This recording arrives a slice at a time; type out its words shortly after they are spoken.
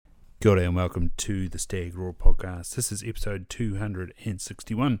Good day and welcome to the Stag Roar podcast. This is episode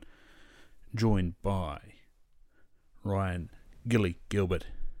 261, joined by Ryan Gilbert.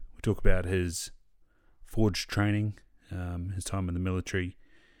 We talk about his Phorge training, his time in the military,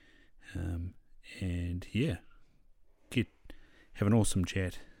 and have an awesome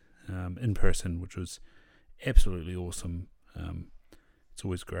chat in person, which was absolutely awesome. It's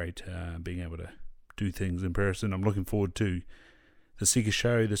always great being able to do things in person. I'm looking forward to the Seeker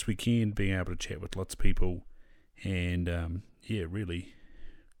show this weekend, being able to chat with lots of people and really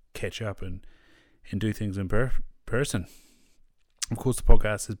catch up and do things in person. Of course, the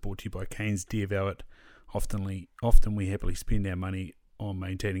podcast is brought to you by Kane's Deer Velvet. Often we happily spend our money on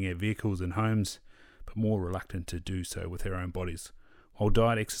maintaining our vehicles and homes, but more reluctant to do so with our own bodies. While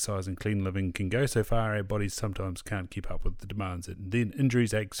diet, exercise and clean living can go so far, our bodies sometimes can't keep up with the demands, and then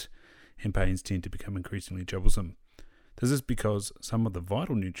injuries, aches and pains tend to become increasingly troublesome. This is because some of the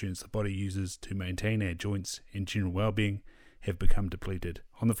vital nutrients the body uses to maintain our joints and general well-being have become depleted.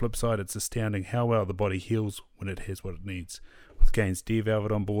 On the flip side, it's astounding how well the body heals when it has what it needs. With Kane's Deer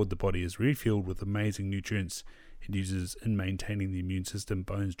Velvet on board, the body is refueled with amazing nutrients it uses in maintaining the immune system,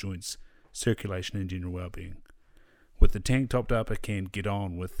 bones, joints, circulation and general well-being. With the tank topped up, it can get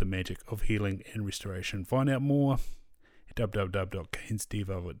on with the magic of healing and restoration. Find out more at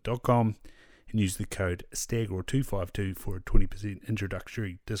www.canesdeervelvet.com and use the code STAGROR252 for a 20%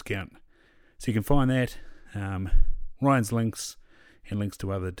 introductory discount. So you can find that, Ryan's links and links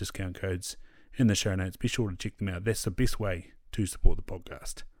to other discount codes in the show notes. Be sure to check them out. That's the best way to support the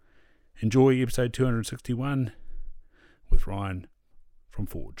podcast. Enjoy episode 261 with Ryan from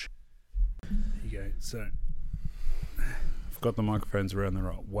Phorge. There you go. So I've got the microphones around the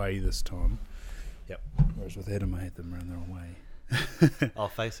right way this time. Yep. Whereas with Adam, I had them around the wrong way.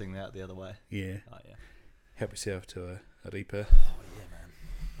 Facing out the other way. Yeah. Oh, yeah. Help yourself to a Reaper. Oh, yeah, man.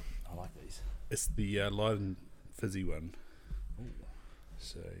 I like these. It's the light and fizzy one. Ooh.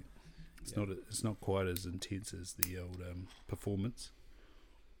 So it's not quite as intense as the old Performance.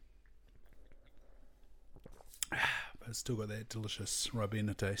 But it's still got that delicious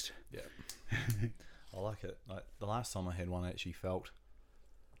Ribena taste. Yeah. I like it. Like the last time I had one, I actually felt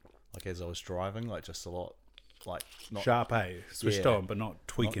like as I was driving, like just a lot like not sharp, switched on, but not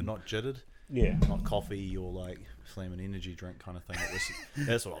tweaking, not jittered. Yeah, not coffee or like slamming energy drink kind of thing.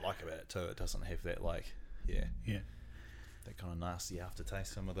 That's what I like about it too. It doesn't have that that kind of nasty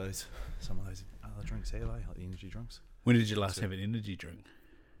aftertaste. Some of those other drinks have, like the energy drinks. When did you last have an energy drink?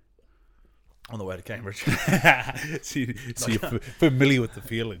 On the way to Cambridge. so you're familiar with the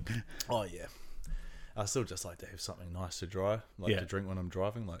feeling. Oh yeah. I still just like to have something nice to to drink when I'm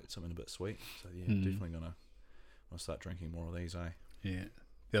driving, like something a bit sweet. So yeah, definitely gonna start drinking more of these, eh? Yeah.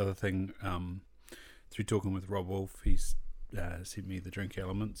 The other thing, through talking with Rob Wolf, he's sent me the drink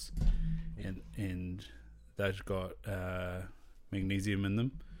elements, and they've got magnesium in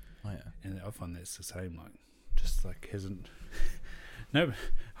them. Oh yeah. And I find that's the same. Hasn't. No,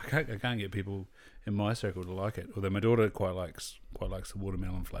 I can't get people in my circle to like it. Although my daughter quite likes the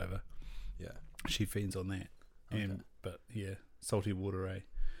watermelon flavour. Yeah. She feeds on that. Okay. But yeah, salty water,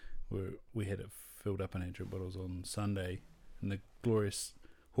 we had it filled up in our drink bottles on Sunday in the glorious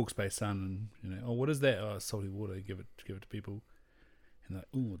Hawke's Bay sun, and what is that? Oh, it's salty water. Give it to people, and they're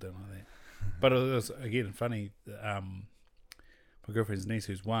like, ooh, don't like that. But it was again funny. My girlfriend's niece,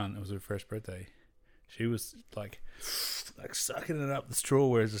 who's one, it was her first birthday. She was like sucking it up the straw,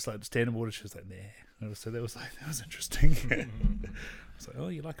 whereas just like standard water, she was like, nah. So that was interesting. I was like, oh,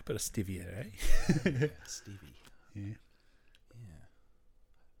 you like a bit of stevia, eh? Yeah, stevie. Yeah. Yeah.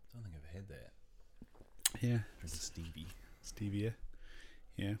 I don't think I've had that. Yeah. Drinking Stevia.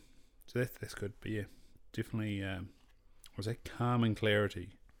 Yeah. So that's good. But yeah, definitely was that calm and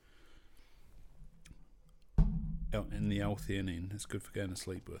clarity. And the L-theanine is good for going to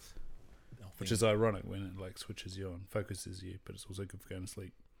sleep with. Which is ironic when it like switches you on, focuses you, but it's also good for going to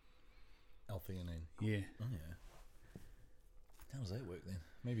sleep. L-theanine. Yeah. Oh yeah. How does that work then?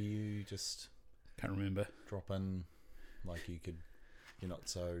 Maybe you just can't remember. Drop in, like you're not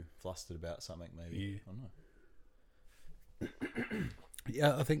so flustered about something. Maybe. Yeah. I don't know.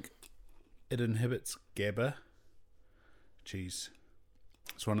 Yeah, I think it inhibits GABA. Jeez,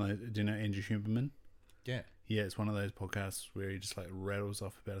 it's one of those. Do you know Andrew Huberman? Yeah. Yeah, it's one of those podcasts where he just like rattles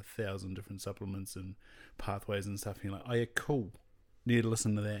off about 1,000 different supplements and pathways and stuff. And you're like, oh yeah, cool. Need to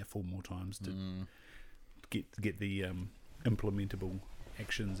listen to that 4 more times to get the implementable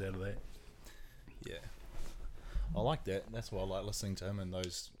actions out of that. Yeah, I like that. That's why I like listening to him in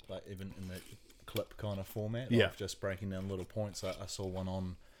those, like even in the clip kind of format. Yeah, of just breaking down little points. I saw one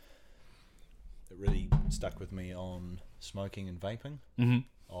on that really stuck with me on smoking and vaping. Mm-hmm.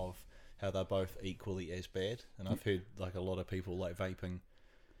 Of how they're both equally as bad. And I've heard like a lot of people like vaping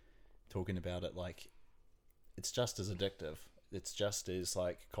talking about it like it's just as addictive. It's just as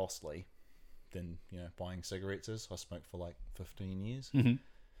like costly than, you know, buying cigarettes is. I smoked for like 15 years. Mm-hmm.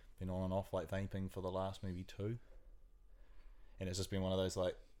 Been on and off like vaping for the last maybe 2. And it's just been one of those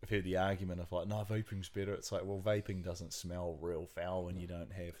like, I've heard the argument of like, no, vaping's better. It's like, well, vaping doesn't smell real foul when you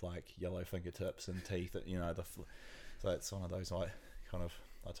don't have like yellow fingertips and teeth. You know, so it's one of those like kind of,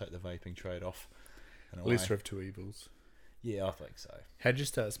 I take the vaping trade off. Lesser of two evils. Yeah, I think so. How'd you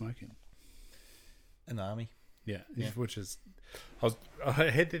start smoking? In the army. Yeah. Which is, I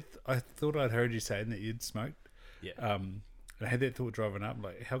thought I'd heard you saying that you'd smoked. Yeah. And I had that thought driving up,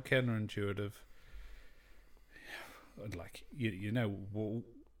 like how counterintuitive. Like you know,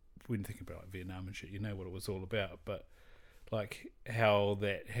 when you think about like Vietnam and shit, you know what it was all about, but like how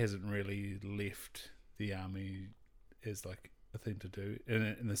that hasn't really left the army as like a thing to do,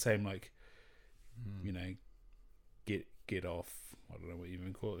 and the same like, you know, get off. I don't know what you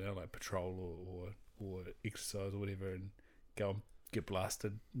even call it now, like patrol or exercise or whatever, and go and get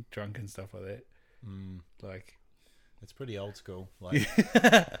blasted, drunk and stuff like that. Like. It's pretty old school. Like,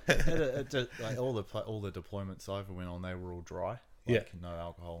 like all the deployments I ever went on, they were all dry. Like, no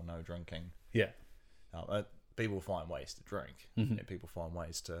alcohol, no drinking. Yeah. People find ways to drink. Mm-hmm. And people find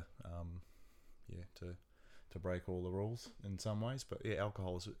ways to, to break all the rules in some ways. But yeah,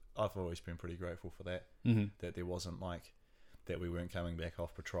 alcohol I've always been pretty grateful for that. Mm-hmm. That there wasn't like that we weren't coming back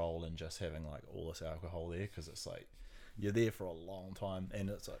off patrol and just having like all this alcohol there, because it's like you're there for a long time,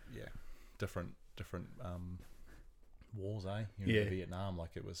 and it's like different wars, you know, Vietnam, like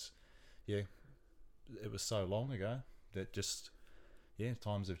it was so long ago that just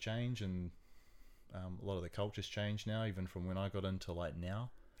times have changed, and a lot of the culture's changed now, even from when I got into like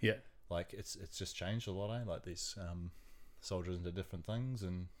now. Like it's just changed a lot, like these soldiers into different things,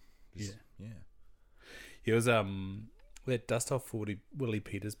 and just, it was that Dust Off Willie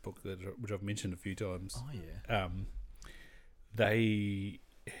Peters book which I've mentioned a few times. They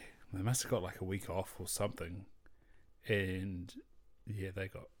must have got like a week off or something. And they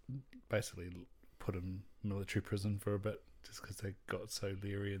got basically put in military prison for a bit just because they got so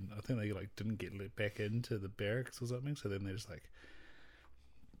leery, and I think they like didn't get let back into the barracks or something. So then they just like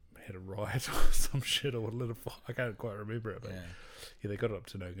had a riot or some shit or lit a fire. I can't quite remember it, but they got up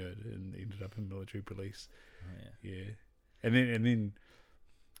to no good and ended up in military police. And then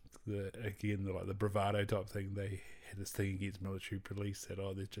the bravado type thing, they had this thing against military police that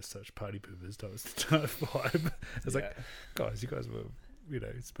they're just such party poopers type vibe. It's like, guys, you guys were, you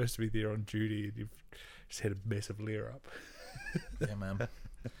know, supposed to be there on duty, and you've just had a massive layer up. Yeah, man.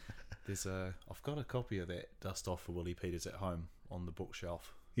 I've got a copy of that Dust Off for Willie Peters at home on the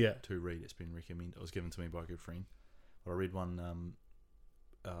bookshelf. To read. It's been recommended. It was given to me by a good friend. But I read one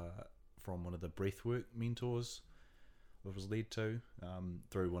from one of the breathwork mentors I was led to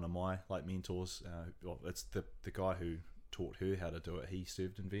through one of my like mentors. It's the guy who taught her how to do it. He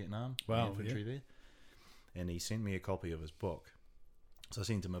served in Vietnam, infantry there, and he sent me a copy of his book. So I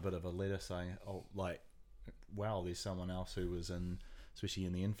sent him a bit of a letter saying, "Oh, like, wow, there's someone else who was especially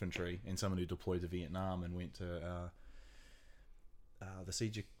in the infantry, and someone who deployed to Vietnam and went to the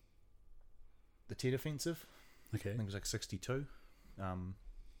siege, the Tet Offensive. Okay, I think it was like 1962."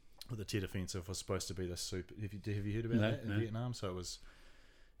 The Tet Offensive was supposed to be the super. Have you heard about that in Vietnam? So it was.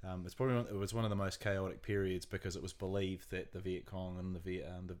 It was one of the most chaotic periods, because it was believed that the Viet Cong and the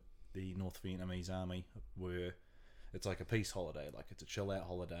North Vietnamese army were. It's like a peace holiday, like it's a chill out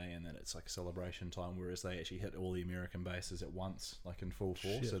holiday, and then it's like a celebration time. Whereas they actually hit all the American bases at once, like in full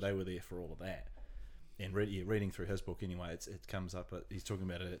force. So they were there for all of that. And reading through his book anyway, it comes up. He's talking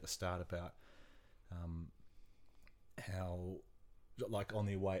about it at the start about how, like on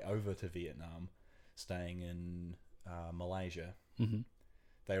their way over to Vietnam, staying in Malaysia,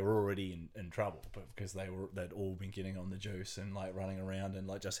 they were already in trouble, but because they'd all been getting on the juice and like running around and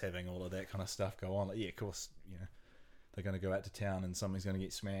like just having all of that kind of stuff go on. Like, yeah, of course, you know, they're going to go out to town and something's going to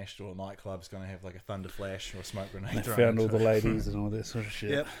get smashed, or a nightclub's going to have like a thunder flash or a smoke grenade. They found all the ladies and all that sort of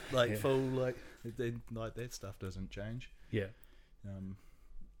shit. Yep, like full like that stuff doesn't change. Yeah,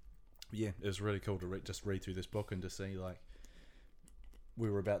 it was really cool to just read through this book and to see like we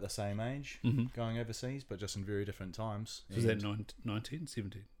were about the same age going overseas, but just in very different times. Was that 19,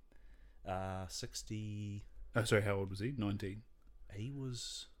 17? 60. Oh, sorry, how old was he? 19. He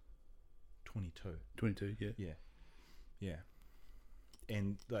was 22. 22, yeah. Yeah. Yeah.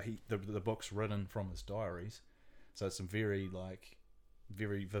 And the book's written from his diaries, so it's some very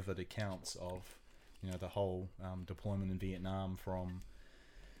vivid accounts of, you know, the whole deployment in Vietnam, from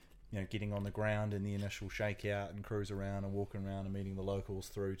getting on the ground in the initial shakeout and cruise around and walking around and meeting the locals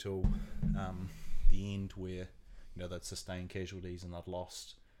through till the end where they'd sustained casualties and they'd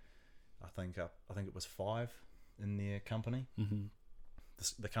lost I think it was 5 in their company. Mm-hmm.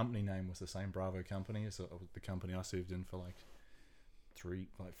 The company name was the same Bravo company as the company I served in for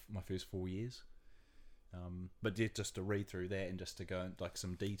my first 4 years. But yeah, just to read through that and just to go like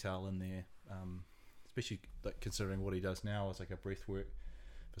some detail in there, especially considering what he does now as like a breathwork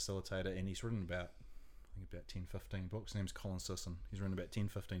facilitator, and he's written about 10-15 books. His name's Colin Sisson. He's written about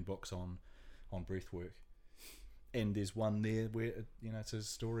 10-15 books on breathwork, and there's one there where it's his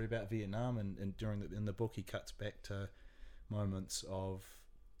story about Vietnam, and in the book he cuts back to moments of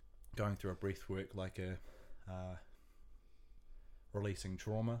going through a breathwork like a releasing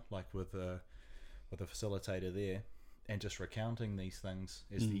trauma, like with a facilitator there, and just recounting these things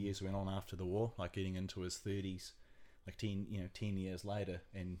as the years went on after the war, like getting into his 30s, like 10 years later,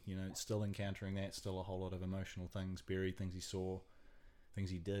 and still encountering that, still a whole lot of emotional things buried, things he saw, things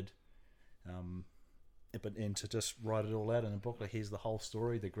he did, and to just write it all out in a book, like here's the whole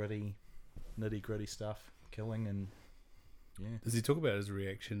story, the nitty gritty stuff, killing, and yeah. Does he talk about his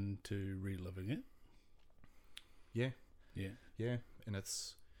reaction to reliving it? Yeah, and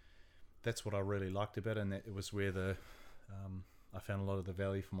that's what I really liked about it, and that it was where I found a lot of the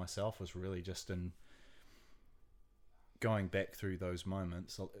value for myself was really just in going back through those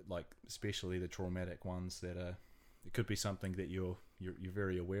moments, like especially the traumatic ones that it could be something that you're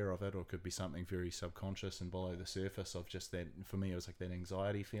very aware of it, or it could be something very subconscious and below the surface of just that. For me, it was like that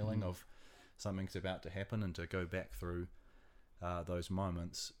anxiety feeling of something's about to happen, and to go back through those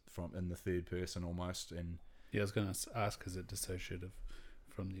moments from in the third person almost. And yeah, I was going to ask, is it dissociative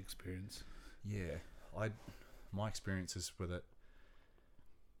from the experience? Yeah, my experiences with it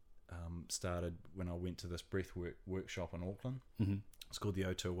started when I went to this breathwork workshop in Auckland. Mm-hmm. It's called the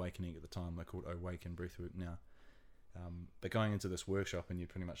O2 Awakening at the time. They're called Awaken Breathwork now. But going into this workshop, and you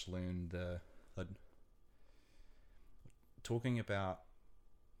pretty much learn talking about,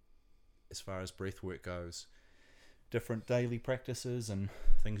 as far as breathwork goes, different daily practices and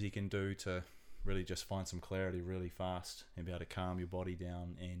things you can do to really just find some clarity really fast and be able to calm your body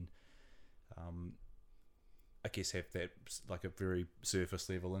down, and I guess have that like a very surface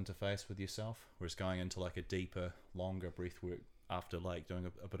level interface with yourself, whereas going into like a deeper, longer breath work after like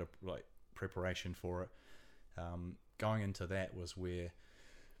doing a bit of like preparation for it, going into that was where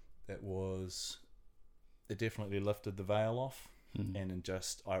it definitely lifted the veil off. And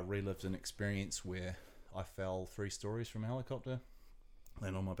I relived an experience where I fell 3 stories from a helicopter,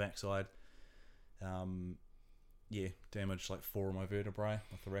 landed on my backside, damaged like 4 of my vertebrae,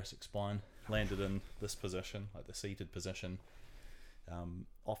 my thoracic spine, landed in this position, like the seated position,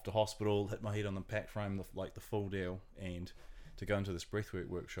 off to hospital, hit my head on the pack frame, like the full deal, and to go into this breathwork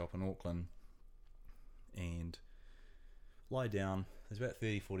workshop in Auckland and lie down. There's about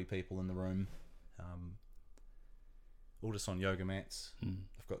 30-40 people in the room, all just on yoga mats.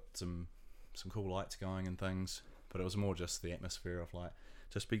 I've got some cool lights going and things, but it was more just the atmosphere of like,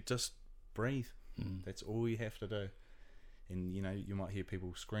 just breathe. That's all you have to do. And you might hear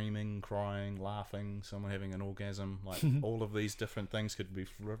people screaming, crying, laughing, someone having an orgasm, like all of these different things could be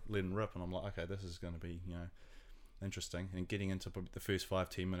letting rip, and I'm like, okay, this is going to be interesting. And getting into the first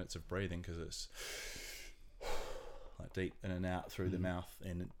 5-10 minutes of breathing, because it's like deep in and out through the mouth,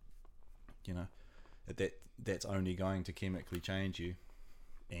 and that's only going to chemically change you.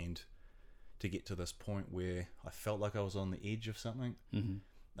 And to get to this point where I felt like I was on the edge of something, and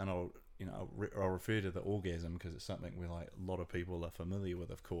I'll refer to the orgasm because it's something where like a lot of people are familiar with,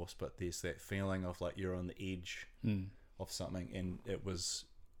 of course, but there's that feeling of like you're on the edge of something, and it was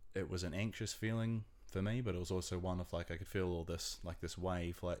an anxious feeling for me, but it was also one of like I could feel all this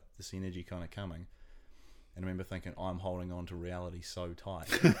wave, like this energy kind of coming, and I remember thinking, I'm holding on to reality so tight.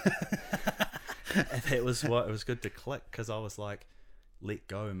 And it was good to click, because I was like, let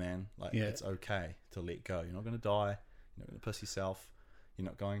go, man. Like, it's okay to let go. You're not going to die. You're not going to piss yourself. You're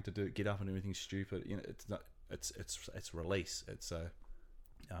not going to get up and do anything stupid. It's not. It's release. It's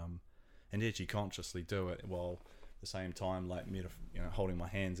and actually consciously do it while at the same time like holding my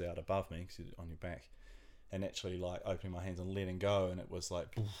hands out above me, 'cause you're on your back, and actually like opening my hands and letting go. And it was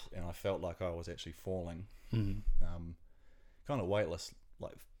like, and I felt like I was actually falling, kind of weightless.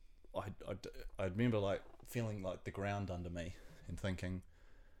 Like I remember like feeling like the ground under me and thinking,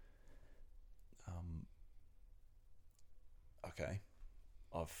 okay,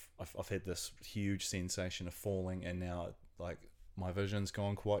 I've had this huge sensation of falling, and now like my vision's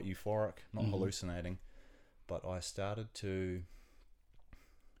gone quite euphoric, not hallucinating, but I started to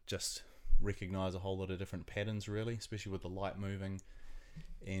just recognize a whole lot of different patterns, really, especially with the light moving,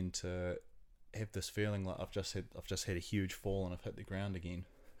 and to have this feeling like I've just had a huge fall and I've hit the ground again.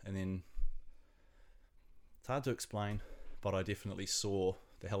 And then it's hard to explain, but I definitely saw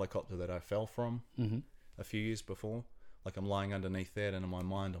the helicopter that I fell from a few years before. Like, I'm lying underneath that, and in my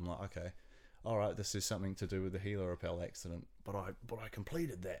mind I'm like, okay, all right, this is something to do with the helo rappel accident, but I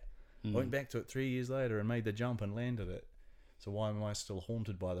completed that. I went back to it 3 years later and made the jump and landed it. So why am I still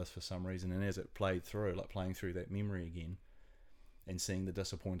haunted by this for some reason? And as it played through, like playing through that memory again, and seeing the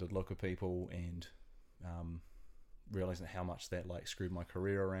disappointed look of people, and realizing how much that like screwed my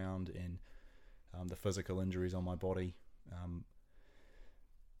career around, and the physical injuries on my body,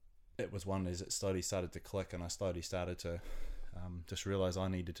 it was one as it slowly started to click, and I slowly started to just realize I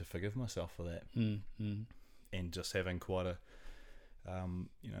needed to forgive myself for that. And just having quite a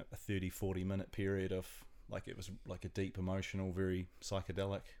a 30-40 minute period of, like, it was like a deep emotional, very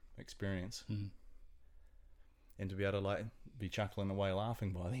psychedelic experience. And to be able to like be chuckling away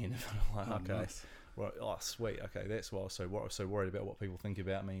laughing by the end of it, I'm like, okay, nice. Well, oh sweet, okay, that's why I was so worried about what people think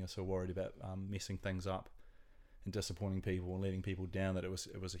about me. I was so worried about messing things up and disappointing people and letting people down, that it was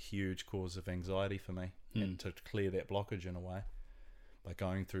a huge cause of anxiety for me. And to clear that blockage in a way, by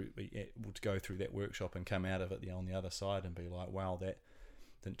go through that workshop and come out of it on the other side and be like, wow, that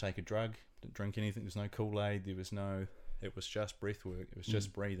didn't take a drug, didn't drink anything, there's no Kool-Aid, it was just breath work, it was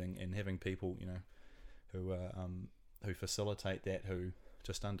just breathing, and having people, who facilitate that, who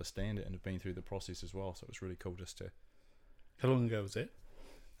just understand it and have been through the process as well. So it was really cool just to... How long ago was that?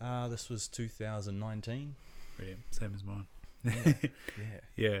 This was 2019. Yeah, same as mine.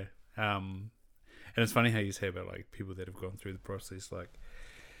 Yeah. And it's funny how you say about like people that have gone through the process. Like,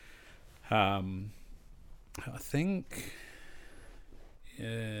 I think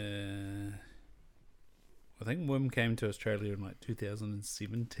Wim came to Australia in like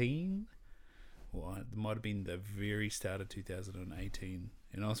 2017, or it might have been the very start of 2018.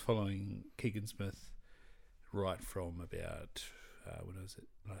 And I was following Keegan Smith right from about when was it,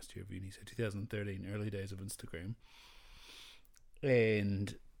 last year of uni, so 2013, early days of Instagram,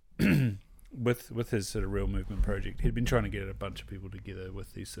 and with his sort of Real Movement project, he'd been trying to get a bunch of people together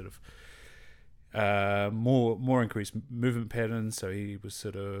with these sort of more increased movement patterns. So he was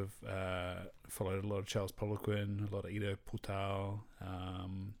sort of followed a lot of Charles Poliquin, a lot of Ido Portal,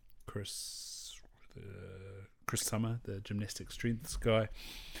 Chris Summer, the gymnastic strengths guy,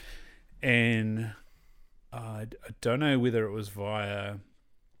 and I don't know whether it was via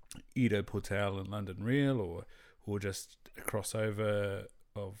Ido Portal and London Real or just a crossover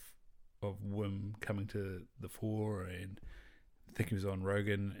of Wim coming to the fore, and I think he was on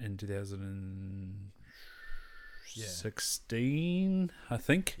Rogan in 2016. I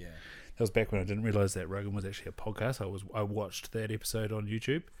think that was back when I didn't realize that Rogan was actually a podcast. I watched that episode on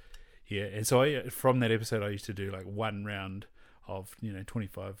YouTube. Yeah, and so from that episode I used to do like one round of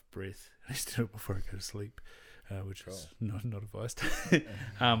 25 breath. I used to do it before I go to sleep, which is not advised.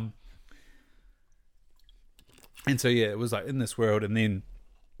 And so it was like in this world, and then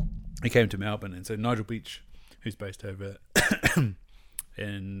he came to Melbourne, and so Nigel Beach, who's based over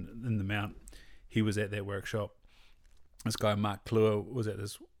in the Mount, he was at that workshop. This guy Mark Kluwer was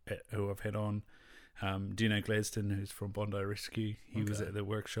who I've had on. Dino Gladstone, who's from Bondi Rescue, he was at the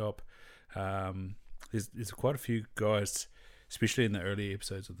workshop. There's quite a few guys, especially in the early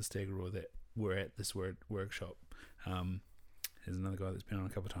episodes of the Stag Roar, that were at this workshop. There's another guy that's been on a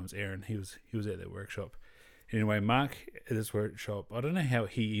couple of times, Aaron. He was at that workshop. Anyway, Mark at this workshop, I don't know how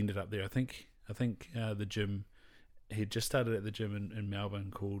he ended up there. I think the gym, he just started at the gym in Melbourne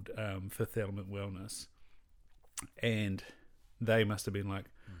called Fifth Element Wellness, and they must have been like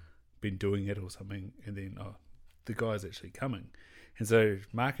been doing it or something, and then the guy's actually coming. And so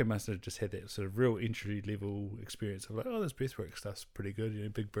Mark must have just had that sort of real entry level experience of like, this breathwork stuff's pretty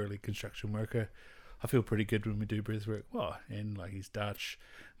good, big burly construction worker. I feel pretty good when we do breathwork. Well, and like he's Dutch,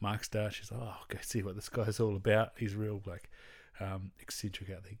 Mark's Dutch. He's like, go see what this guy's all about. He's real like eccentric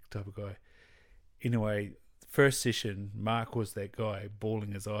out there type of guy. Anyway, first session, Mark was that guy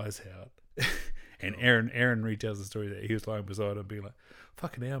bawling his eyes out. And Aaron retells the story that he was lying beside him being like,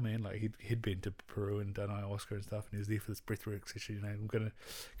 fucking hell, man, like he'd been to Peru and done ayahuasca and stuff, and he was there for this breathwork session. I'm gonna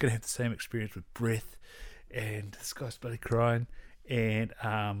have the same experience with breath. And this guy's bloody crying, and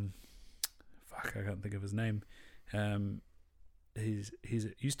I can't think of his name. He's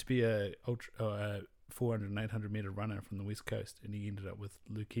used to be a 400 and 800 meter runner from the West Coast, and he ended up with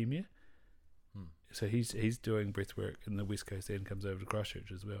leukemia. So he's doing breath work in the West Coast and comes over to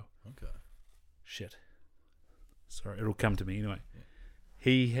Christchurch as well. Okay. Shit. Sorry, it'll come to me anyway. Yeah.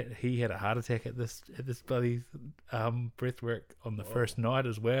 He had a heart attack at this bloody breath work on the first night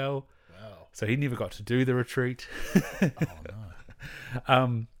as well. Wow. So he never got to do the retreat. Oh no.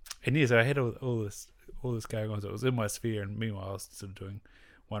 And yeah, so I had all this going on. So it was in my sphere, and meanwhile I was sort of doing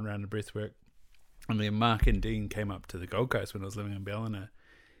one round of breath work. And then Mark and Dean came up to the Gold Coast when I was living in Ballina,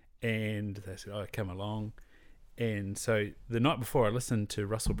 and they said, "Oh, come along." And so the night before, I listened to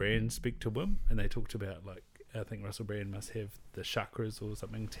Russell Brand speak to Wim, and they talked about, like, I think Russell Brand must have the chakras or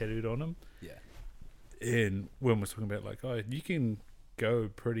something tattooed on him. Yeah. And Wim was talking about, like, oh, you can go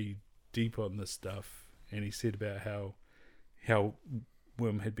pretty deep on this stuff. And he said about how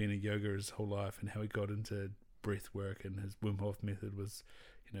Wim had been a yoga his whole life, and how he got into breath work, and his Wim Hof method was,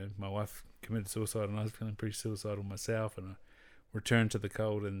 my wife committed suicide, and I was feeling pretty suicidal myself, and I returned to the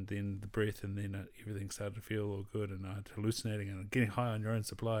cold and then the breath, and then everything started to feel all good, and I had hallucinating and getting high on your own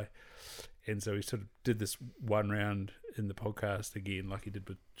supply. And so he sort of did this one round in the podcast again, like he did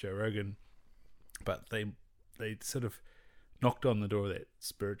with Joe Rogan, but they sort of knocked on the door of that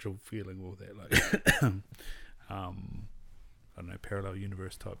spiritual feeling, or that, like I don't know, parallel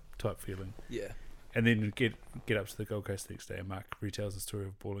universe type feeling. Yeah. And then get up to the Gold Coast the next day, and Mark retells the story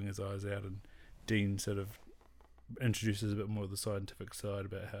of bawling his eyes out, and Dean sort of introduces a bit more of the scientific side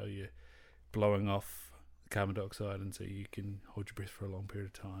about how you're blowing off carbon dioxide, and so you can hold your breath for a long period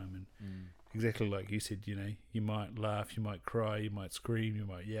of time. And exactly like you said, you might laugh, you might cry, you might scream, you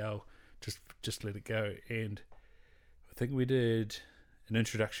might yell, just let it go. And I think we did an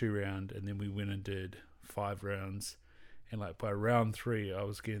introductory round, and then we went and did 5 rounds. And like by round 3, I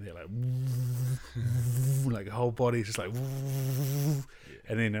was getting there like the whole body just like,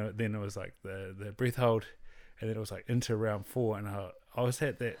 and then it was like the breath hold, and then it was like into round 4, and I was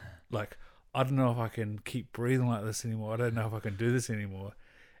at that, like, I don't know if I can keep breathing like this anymore. I don't know if I can do this anymore.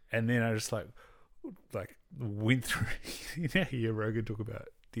 And then I just like went through. You hear Rogan talk about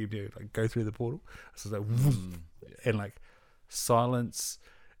DMD, like go through the portal. So it was like and like silence,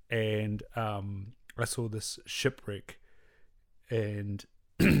 and I saw this shipwreck. And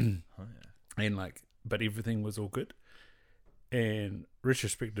and like, but everything was all good. And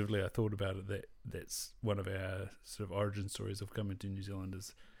retrospectively, I thought about it that's one of our sort of origin stories of coming to New Zealand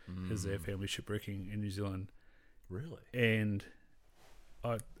is our family shipwrecking in New Zealand. Really? And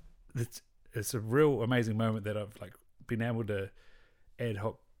it's a real amazing moment that I've like been able to ad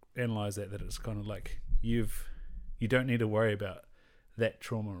hoc analyze that it's kind of like you don't need to worry about that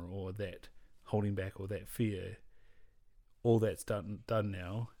trauma or that holding back or that fear. All that's done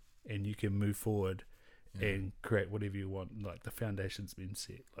now, and you can move forward and create whatever you want. Like the foundation's been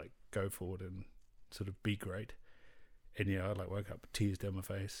set. Like go forward and sort of be great. And I like woke up with tears down my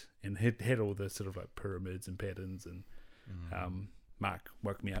face, and had all the sort of like pyramids and patterns, and Mark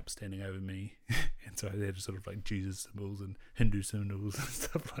woke me up standing over me, and so I had sort of like Jesus symbols and Hindu symbols and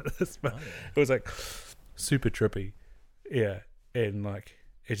stuff like this. But it was like super trippy, and like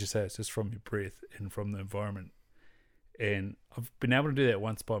as you say, it's just from your breath and from the environment. And I've been able to do that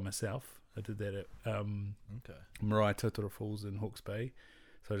once by myself. I did that at Marae Totoro Falls in Hawke's Bay.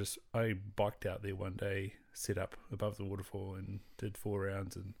 So I biked out there one day, set up above the waterfall, and did 4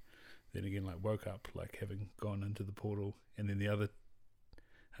 rounds, and then again like woke up like having gone into the portal. And then the other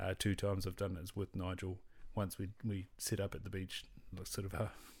 2 times I've done it is with Nigel. Once we set up at the beach, like sort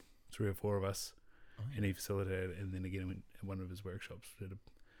of 3 or 4 of us, and he facilitated. And then again went at one of his workshops, had a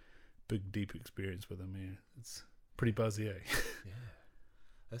big deep experience with him. Yeah, it's pretty buzzy, eh? Yeah,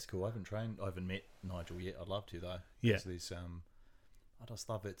 that's cool. I haven't met Nigel yet. I'd love to though. Yeah. There's I just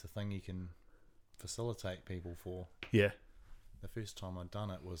love it's a thing you can facilitate people for. Yeah. The first time I'd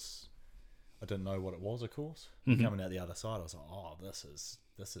done it was, I didn't know what it was, of course. Mm-hmm. Coming out the other side, I was like, oh, this is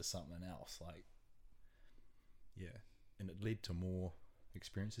something else. Like, yeah, and it led to more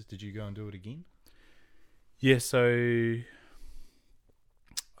experiences. Did you go and do it again? Yeah. So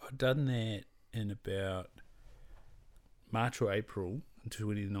I'd done that in about March or April in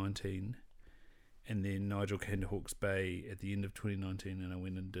 2019, and then Nigel came to Hawke's Bay at the end of 2019, and I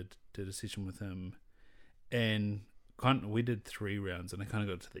went and did a session with him, and we did 3 rounds, and I kind of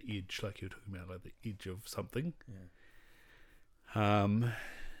got to the edge, like you were talking about, like the edge of something.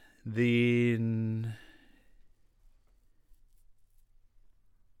 Then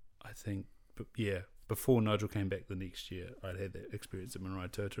I think, before Nigel came back the next year, I'd had that experience at Marae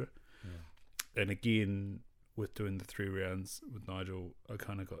Totoro, and again, with doing the 3 rounds with Nigel, I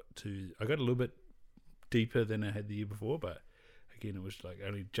got a little bit deeper than I had the year before, but again, it was like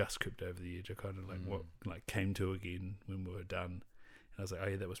only just crept over the edge. I kind of like came to again when we were done, and I was like, oh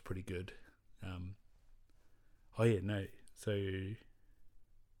yeah, that was pretty good. So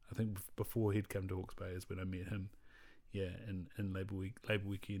I think before he'd come to Hawke's Bay is when I met him, in Labour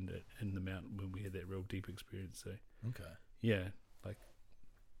Weekend in the mountain when we had that real deep experience. So like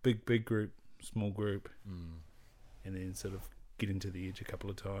big group, small group, and then sort of getting to the edge a couple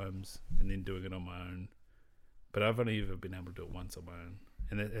of times and then doing it on my own. But I've only ever been able to do it once on my own.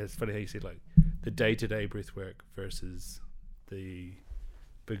 And it's funny how you said, like, the day-to-day breath work versus the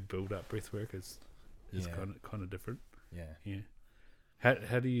big build-up breath work is kind of different. Yeah.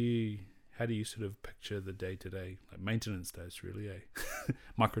 How do you sort of picture the day-to-day, like maintenance dose, really,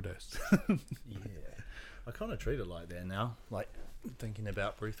 microdose? Yeah, I kind of treat it like that now. Like thinking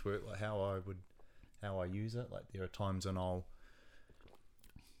about breath work, like how I use it. Like there are times when I'll,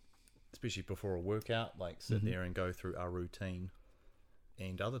 especially before a workout, like sit there and go through our routine,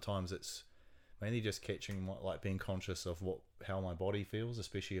 and other times it's mainly just catching, like being conscious of how my body feels,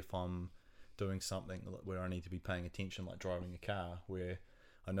 especially if I'm doing something where I need to be paying attention, like driving a car, where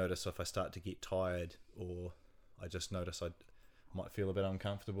I notice if I start to get tired or I just notice I might feel a bit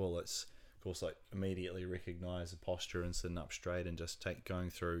uncomfortable. It's, of course, like immediately recognize the posture and sitting up straight and just going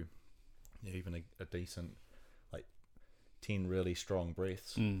through even a decent, like 10 really strong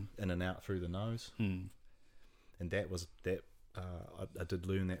breaths in and out through the nose. And that I did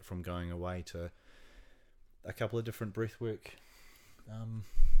learn that from going away to a couple of different breathwork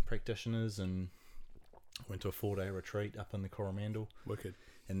practitioners, and went to a 4-day retreat up in the Coromandel. Wicked.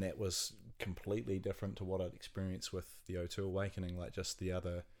 And that was completely different to what I'd experienced with the O2 Awakening. Like just the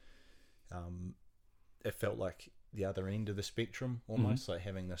other, it felt like the other end of the spectrum almost, like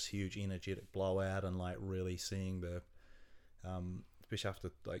having this huge energetic blowout and like really seeing the, especially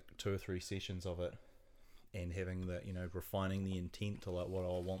after like 2 or 3 sessions of it, and having the, refining the intent to like what do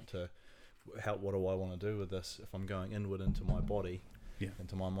I want to do with this? If I'm going inward into my body,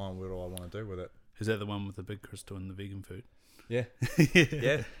 into my mind, what do I want to do with it? Is that the one with the big crystal and the vegan food? Yeah.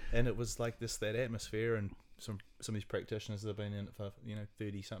 Yeah. And it was like that atmosphere, and some of these practitioners that have been in it for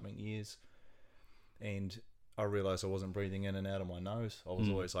 30 something years, and I realized I wasn't breathing in and out of my nose. I was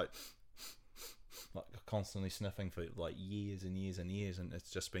always like constantly sniffing for like years and years and years, and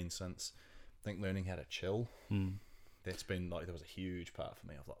it's just been since I think learning how to chill. That's been like, there was a huge part for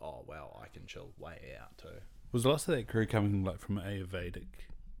me. I was like, oh wow, I can chill way out too. Was lots of that crew coming like from an Ayurvedic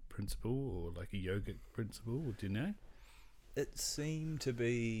principle or like a yogic principle, or do you know? It seemed to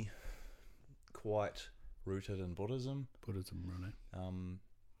be quite rooted in Buddhism. Right?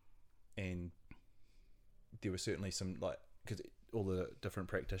 And there were certainly some, like, because all the different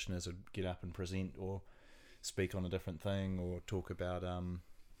practitioners would get up and present or speak on a different thing or talk about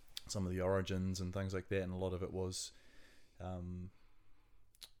some of the origins and things like that, and a lot of it was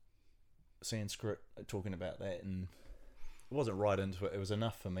Sanskrit, talking about that, and it wasn't right into it. It was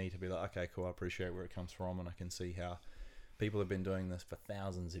enough for me to be like, okay, cool, I appreciate where it comes from, and I can see how people have been doing this for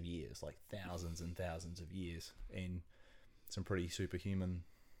thousands of years, like thousands and thousands of years, and some pretty superhuman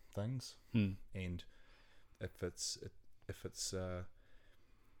things. And if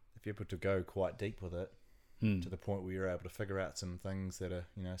you're able to go quite deep with it, to the point where you're able to figure out some things that are,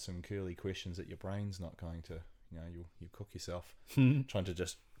 some curly questions that your brain's not going to, you cook yourself trying to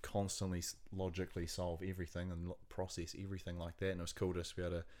just constantly logically solve everything and process everything like that. And it was cool just to be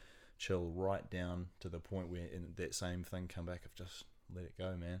able to chill right down to the point where in that same thing come back of just let it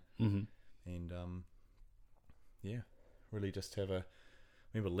go, man. And really just have I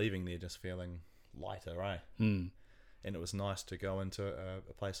remember leaving there just feeling lighter, and it was nice to go into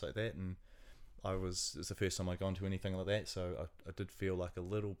a place like that, and it was the first time I'd gone to anything like that, so I did feel like a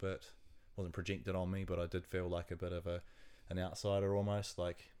little bit, wasn't projected on me, but I did feel like a bit of an outsider almost,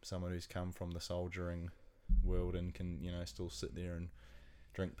 like someone who's come from the soldiering world and can still sit there and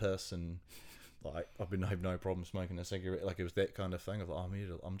drink piss, and like I have no problem smoking a cigarette. Like it was that kind of thing of like,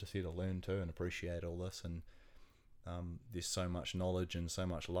 I'm just here to learn too and appreciate all this, and there's so much knowledge and so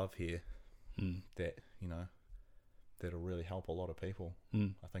much love here that that'll really help a lot of people.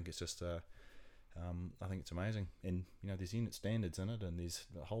 I think it's just I think it's amazing, and there's unit standards in it, and there's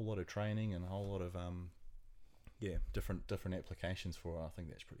a whole lot of training and a whole lot of different applications for it. I think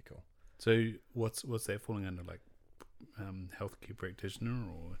that's pretty cool. So what's that falling under, like healthcare practitioner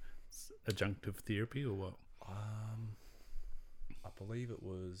or adjunctive therapy or what? I believe it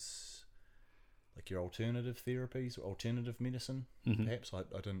was like your alternative therapies or alternative medicine, perhaps. I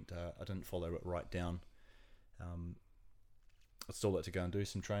didn't follow it right down. I'd still like to go and do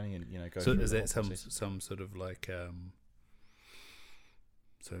some training and go. So is that some sort of like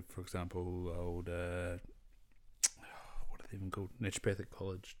so for example, old what are they even called? Naturopathic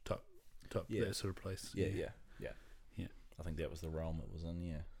college type that sort of place. Yeah. I think that was the realm it was in.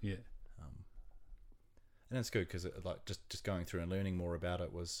 Yeah. And it's good because like just going through and learning more about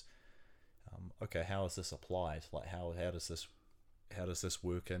it was okay. How is this applied? Like how does this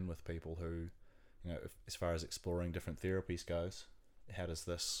work in with people who, as far as exploring different therapies goes? How does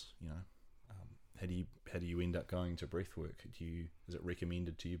this how do you end up going to breathwork? Is it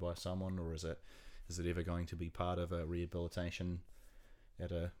recommended to you by someone, or is it ever going to be part of a rehabilitation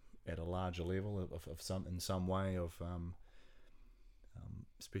at a larger level of some way of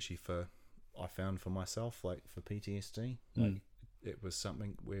especially for, I found for myself, like for PTSD, like it was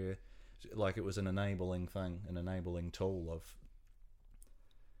something where, like, it was an enabling tool of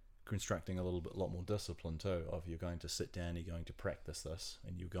constructing a lot more discipline too, of you're going to sit down, you're going to practice this,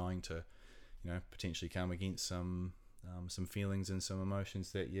 and you're going to, potentially come against some feelings and some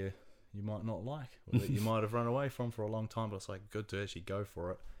emotions that you might not like, or that you might have run away from for a long time, but it's like good to actually go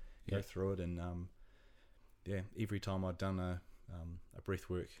for it, go through it. And every time I'd done a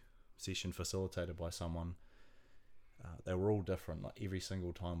breathwork session facilitated by someone, they were all different. Like every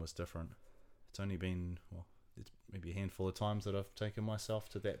single time was different. It's only been it's maybe a handful of times that I've taken myself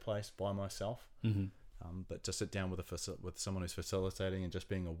to that place by myself. But to sit down with someone who's facilitating and just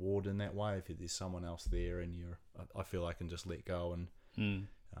being a ward in that way, if there's someone else there and I feel I can just let go, and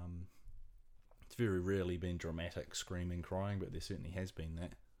it's very rarely been dramatic screaming, crying, but there certainly has been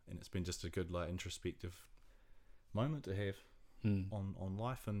that, and it's been just a good, like, introspective moment to have on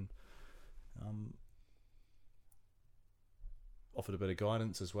life, and offered a bit of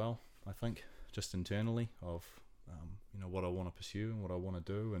guidance as well, I think, just internally of what I want to pursue and what I want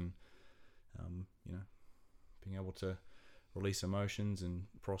to do, and being able to release emotions and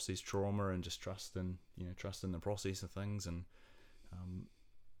process trauma, and just trust in the process of things, and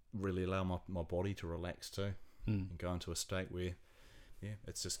really allow my body to relax too, and go into a state where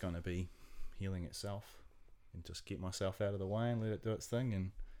it's just going to be healing itself, and just get myself out of the way and let it do its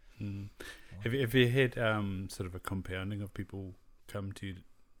thing. And have you had sort of a compounding of people come to you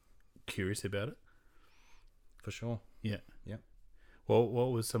curious about it? For sure. Yeah. Well,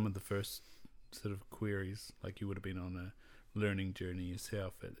 what was some of the first sort of queries? Like, you would have been on a learning journey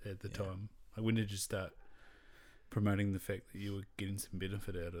yourself at the time. Like, when did you start promoting the fact that you were getting some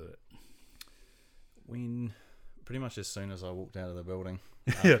benefit out of it? When, pretty much as soon as I walked out of the building,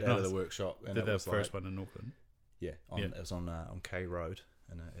 out of the workshop. And the first one in Auckland? Yeah, it was on K Road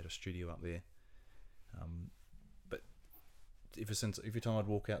at a studio up there. But every time I'd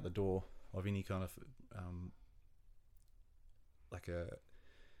walk out the door of any kind of like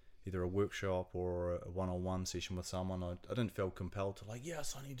either a workshop or a one-on-one session with someone, I didn't feel compelled to, like,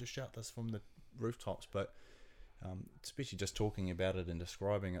 yes, I need to shout this from the rooftops, but especially just talking about it and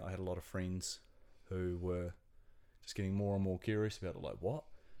describing it, I had a lot of friends who were just getting more and more curious about it, like, what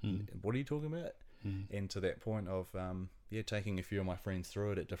are you talking about? And to that point of taking a few of my friends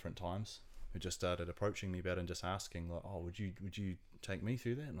through it at different times, who just started approaching me about it and just asking, like, oh, would you take me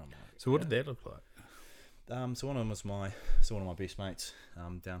through that? And I'm like, so what did that look like? So one of them was one of my best mates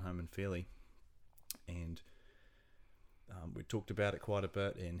down home in Fairleigh, and we talked about it quite a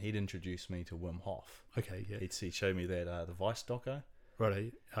bit, and he'd introduced me to Wim Hof. Okay, yeah. He showed me that the Vice doco.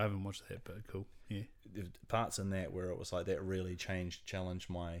 Right, I haven't watched that, but cool. Yeah, there's parts in that where it was like that really challenged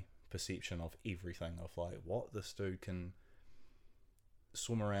my perception of everything. Of like, what, this dude can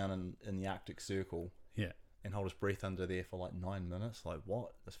swim around in the Arctic Circle, and hold his breath under there for like 9 minutes. Like,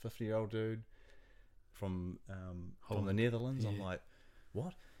 what? This 50-year-old dude from the Netherlands. I'm like,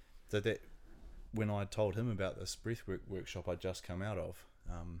 what? So that when I told him about this breathwork workshop I'd just come out of,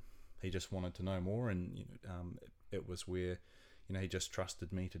 he just wanted to know more, and it was where he just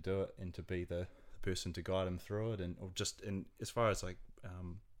trusted me to do it and to be the person to guide him through it, and as far as like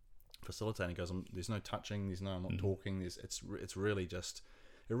facilitating goes, there's no touching, I'm not talking. It's really just,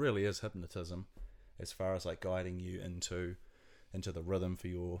 it really is hypnotism, as far as like guiding you into the rhythm for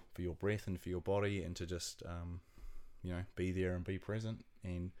your breath and for your body, and to just be there and be present,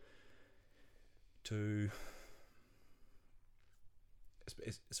 and to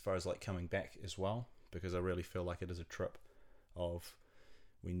as far as like coming back as well, because I really feel like it is a trip of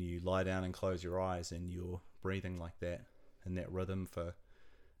when you lie down and close your eyes and you're breathing like that in that rhythm for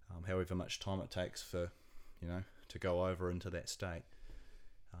however much time it takes for to go over into that state.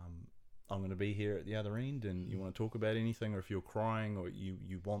 I'm going to be here at the other end, and you want to talk about anything, or if you're crying, or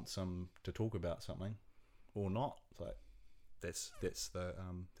you want to talk about something or not, it's like that's the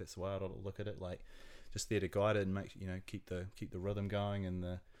way I look at it, like just there to guide it and make keep the rhythm going, and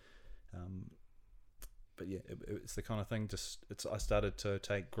the but yeah, it's the kind of thing. I started to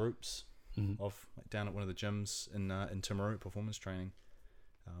take groups of, like, down at one of the gyms in Timaru, performance training.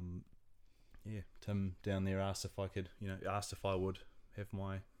 Tim down there asked if I would have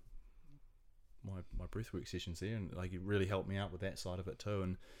my breathwork sessions there, and like, it really helped me out with that side of it too.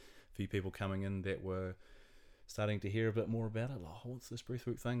 And a few people coming in that were starting to hear a bit more about it, like, oh, what's this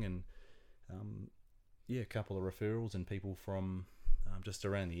breathwork thing? And a couple of referrals, and people from just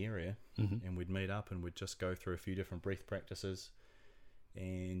around the area, Mm-hmm. and we'd meet up and we'd just go through a few different breath practices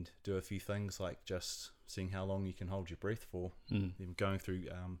and do a few things like just seeing how long you can hold your breath for, Mm. then going through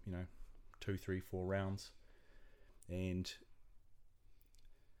 2, 3, 4 rounds. And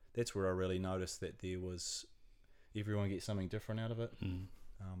that's where I really noticed that there was everyone gets something different out of it. Mm.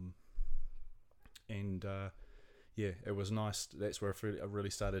 It was nice. That's where I really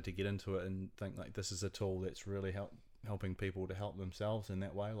started to get into it and think like this is a tool that's really helping people to help themselves in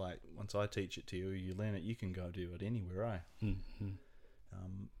that way. Like once I teach it to you, you learn it, you can go do it anywhere, eh? Mm-hmm.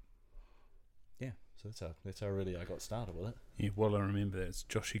 So that's how really I got started with it. Yeah, well, I remember that it's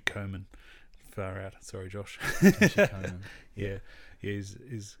Joshy Coman. Far out. Sorry, Josh. Joshy Coman. Yeah, he's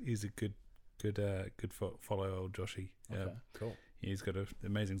a good follow, old Joshy. Okay, cool. Yeah, he's got an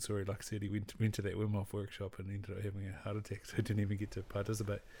amazing story. Like I said, he went to that Wim Hof workshop and ended up having a heart attack, so he didn't even get to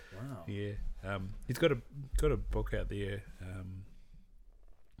participate. Wow. Yeah. He's got a book out there.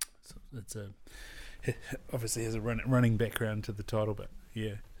 So it's obviously has a running background to the title, but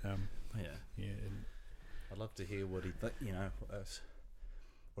yeah. Yeah. And I'd love to hear what he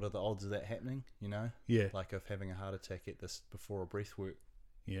what are the odds of that happening, yeah. like of having a heart attack at this before a breath work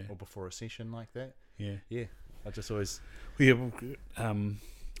Yeah. or before a session like that. Yeah. I just always I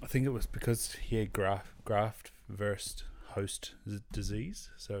think it was because he had graft versus host disease,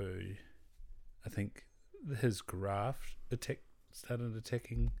 so I think his graft started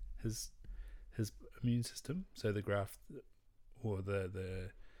attacking his immune system, so the graft or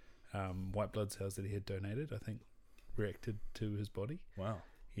the white blood cells that he had donated, I think, reacted to his body. wow.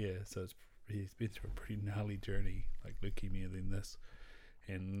 Yeah, so he's been through a pretty gnarly journey, like leukemia, then this,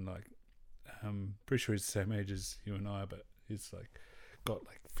 and like pretty sure he's the same age as you and I, but he's like got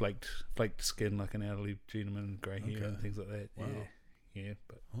like flaked skin like an elderly gentleman, grey hair and things like that. Wow. Yeah,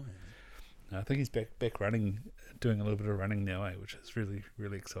 but Oh, yeah. I think he's back running, doing a little bit of running now, which is really,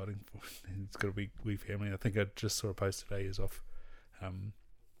 really exciting for him. He's got a wee family. I think I just saw a post today. He's off. I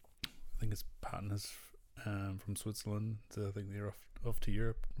think his partner's from Switzerland, so I think they're off to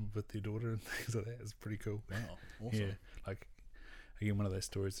Europe with their daughter and things like that. It's pretty cool. Wow, awesome. Yeah, like again, one of those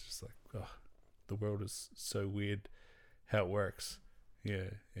stories. It's just like, oh, the world is so weird, how it works.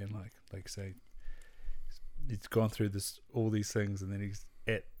 Yeah, and like say, he's gone through all these things, and then he's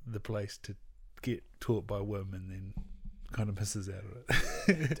at the place to get taught by Wim, and then kind of misses out of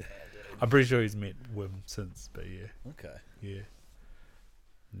it. I'm pretty sure he's met Wim since, but yeah. Okay. Yeah.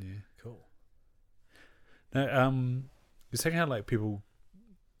 Cool. Now, you're saying how like people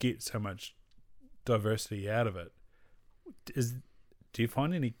get so much diversity out of it. Do you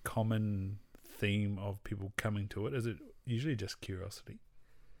find any common theme of people coming to it? Is it usually just curiosity?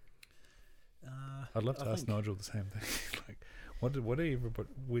 I'd love to ask Nigel the same thing. Like, what do everybody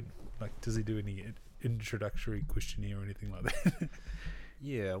like? Does he do any introductory questionnaire or anything like that?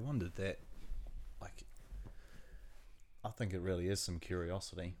 Yeah, I wondered that. Like, I think it really is some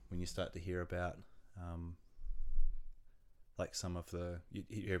curiosity when you start to hear about, like some of you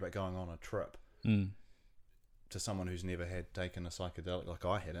hear about going on a trip to someone who's never had taken a psychedelic, like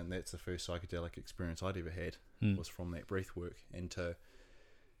I hadn't. That's the first psychedelic experience I'd ever had was from that breath work. And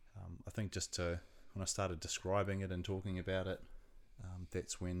I think when I started describing it and talking about it,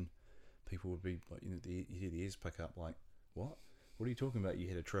 that's when people would be like, you hear the ears pick up like, what are you talking about? You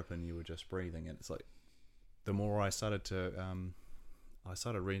had a trip and you were just breathing. And it's like, the more I started to, I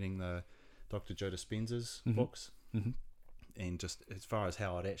started reading the Dr. Joe Dispenza's books, and just as far as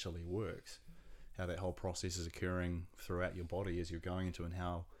how it actually works, how that whole process is occurring throughout your body as you're going into, and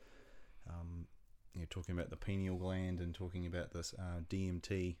how you're talking about the pineal gland and talking about this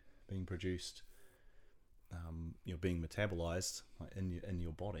DMT being produced, being metabolized in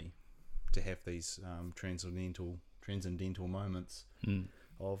your body to have these transcendental moments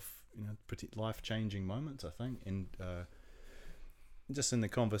of pretty life-changing moments, I think. And just in the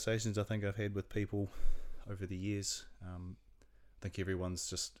conversations I think I've had with people over the years, I think everyone's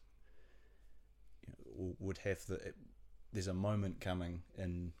just would have there's a moment coming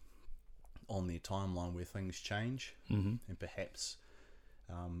in on their timeline where things change, and perhaps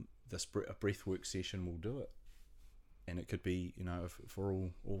a breathwork session will do it, and it could be for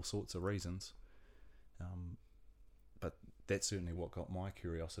all sorts of reasons, but that's certainly what got my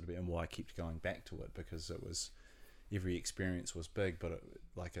curiosity and why I kept going back to it, because it was every experience was big, but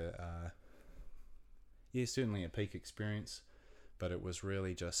certainly a peak experience, but it was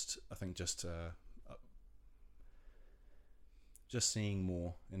really just seeing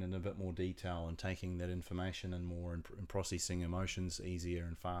more and in a bit more detail and taking that information and more and processing emotions easier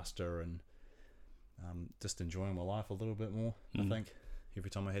and faster, and just enjoying my life a little bit more. I think every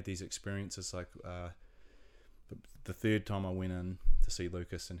time I had these experiences, like the third time I went in to see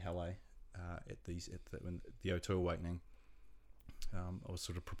Lucas and Halle at the O2 Awakening. I was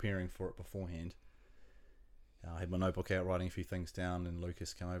sort of preparing for it beforehand. I had my notebook out, writing a few things down, and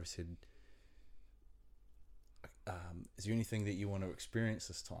Lucas came over and said, is there anything that you want to experience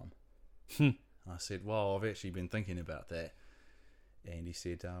this time? I said, well, I've actually been thinking about that. And he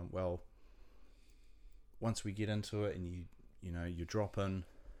said, well, once we get into it and you drop in,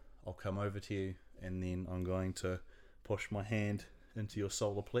 I'll come over to you, and then I'm going to push my hand into your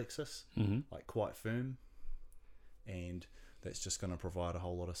solar plexus, like quite firm, and that's just going to provide a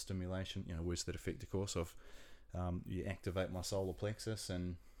whole lot of stimulation, words that effect, of course, of you activate my solar plexus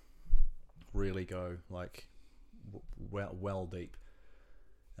and really go like well deep.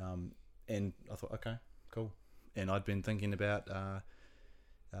 And I thought, okay, cool. And I'd been thinking about a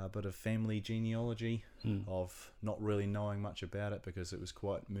bit of family genealogy, of not really knowing much about it because it was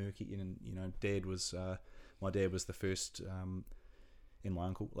quite murky. And my dad was the first, and my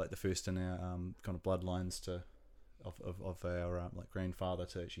uncle, like the first in our kind of bloodlines of our like grandfather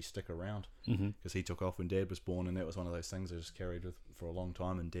to actually stick around, because he took off when Dad was born, and that was one of those things I just carried with for a long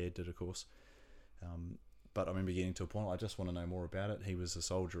time, and Dad did, of course. But I remember getting to a point, I just want to know more about it. He was a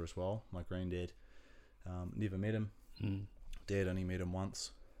soldier as well, my granddad. Never met him. Dad only met him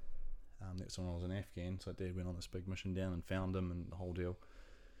once. That's when I was in Afghan, so Dad went on this big mission down and found him and the whole deal.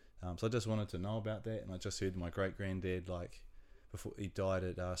 So I just wanted to know about that, and I just heard my great-granddad, like, before he died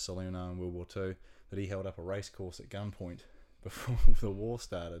at Salerno in World War II, that he held up a race course at gunpoint before the war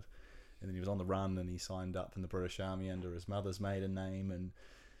started, and then he was on the run, and he signed up in the British Army under his mother's maiden name, and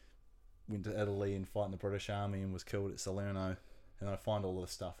went to Italy and fought in the British Army and was killed at Salerno. And I find all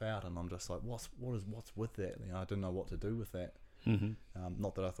this stuff out, and I'm just like, what's with that? I didn't know what to do with that.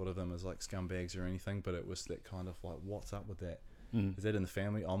 Not that I thought of them as like scumbags or anything, but it was that kind of like, what's up with that? Is that in the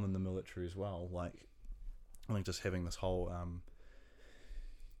family? I'm in the military as well. Like, I think just having this whole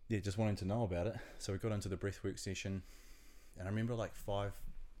just wanting to know about it. So we got into the breathwork session, and I remember like five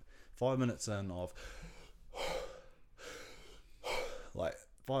minutes in of like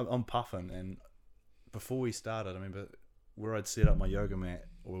I'm puffing, and before we started, I remember where I'd set up my yoga mat,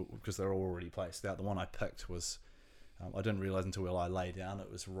 because they're all already placed out. The one I picked was, I didn't realise until I lay down,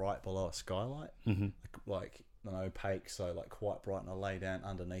 it was right below a skylight, like an opaque, so like quite bright, and I lay down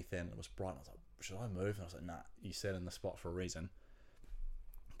underneath that, and it was bright, and I was like, should I move? And I was like, nah, you sat in the spot for a reason.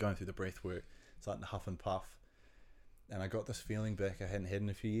 Going through the breath work, starting to huff and puff, and I got this feeling back I hadn't had in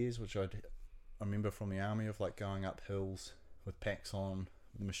a few years, which I remember from the army, of like going up hills with packs on,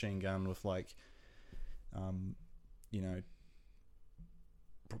 with a machine gun, with like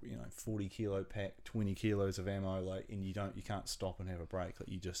 40 kilo pack, 20 kilos of ammo, like, and you can't stop and have a break, like,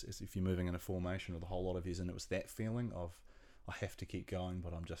 you just, as if you're moving in a formation with a whole lot of yous, and it was that feeling of, I have to keep going,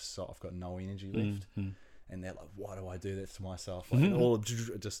 but I've got no energy left. And they're like, why do I do that to myself? Like, and all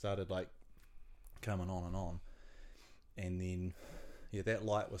it just started like coming on, and then that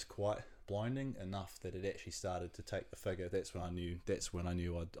light was quite blinding enough that it actually started to take the figure. That's when I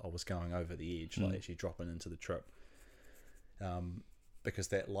knew I was going over the edge, like actually dropping into the trip. Because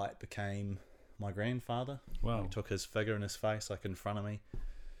that light became my grandfather. Wow. He took his figure in his face, like in front of me,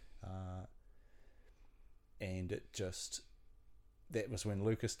 and that was when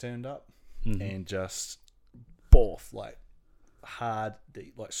Lucas turned up, and just boff, like hard,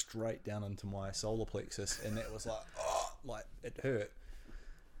 deep, like straight down into my solar plexus, and that was like, oh, like it hurt.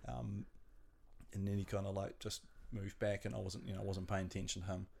 And then he kind of like just moved back, and I wasn't paying attention to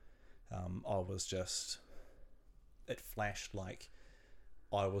him. I was just, it flashed like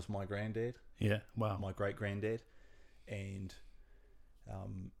I was my granddad. Yeah, wow. My great granddad, and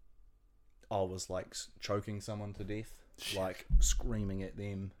I was like choking someone to death, like screaming at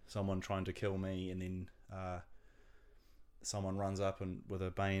them, someone trying to kill me, and then someone runs up and with a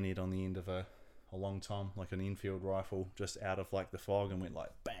bayonet on the end of a long tom, like an Enfield rifle, just out of like the fog, and went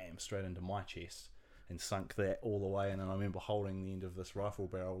like bam straight into my chest and sunk that all the way. And then I remember holding the end of this rifle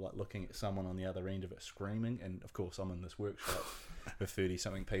barrel, like looking at someone on the other end of it screaming, and of course I'm in this workshop with 30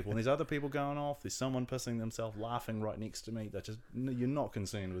 something people, and there's other people going off, there's someone pissing themselves laughing right next to me. That just, you're not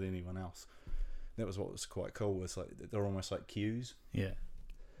concerned with anyone else. That was what was quite cool, was like they're almost like cues. Yeah.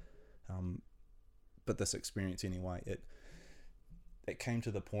 But this experience anyway, it came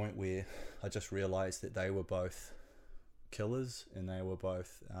to the point where I just realised that they were both killers, and they were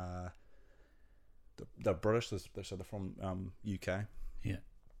both they're British, so they're from UK. Yeah.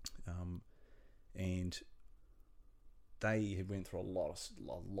 And they had went through a lot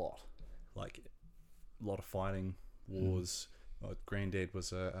of fighting, wars. My granddad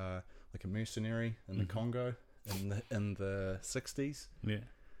was a mercenary in the Congo in the 60s. Yeah.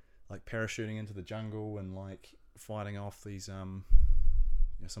 Like parachuting into the jungle and like fighting off these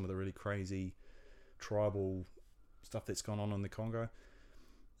some of the really crazy tribal stuff that's gone on in the Congo.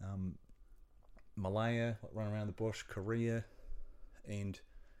 Malaya, like running around the bush, Korea, and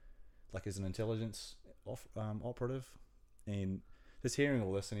like as an intelligence operative, and just hearing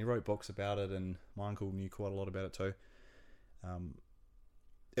all this, and he wrote books about it, and my uncle knew quite a lot about it too.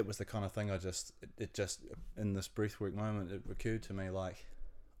 It was the kind of thing it just in this breathwork moment, it occurred to me like,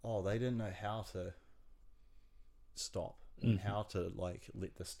 oh, they didn't know how to stop and how to like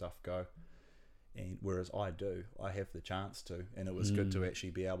let this stuff go, and whereas I have the chance to, and it was good to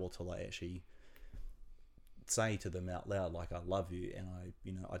actually be able to like actually say to them out loud, like, I love you, and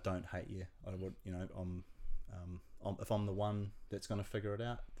I don't hate you. I would, if I'm the one that's going to figure it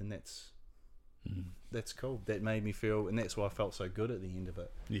out, then that's cool. That made me feel, and that's why I felt so good at the end of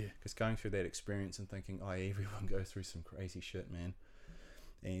it. Yeah, because going through that experience and thinking, oh, everyone goes through some crazy shit, man,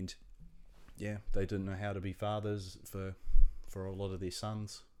 and yeah, they didn't know how to be fathers for a lot of their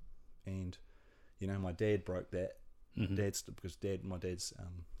sons, and my dad broke that. My dad's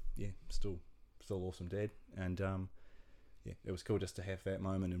still awesome dad, and it was cool just to have that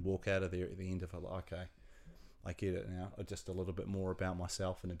moment and walk out of there at the end of it like, okay, I get it now. Just a little bit more about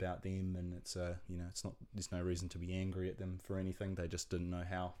myself and about them, and it's it's not, there's no reason to be angry at them for anything. They just didn't know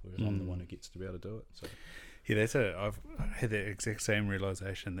how, whereas I'm the one who gets to be able to do it. So yeah, I've had that exact same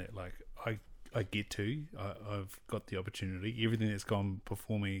realization that like I've got the opportunity. Everything that's gone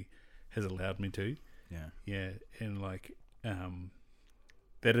before me has allowed me to. Yeah, and like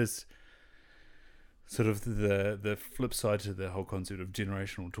that is sort of the flip side to the whole concept of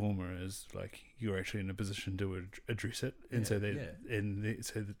generational trauma is like you're actually in a position to address it, and so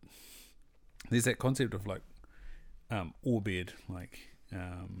there's that concept of like albeit like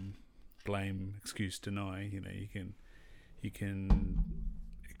blame, excuse, deny. You can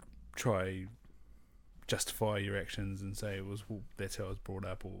try justify your actions and say that's how I was brought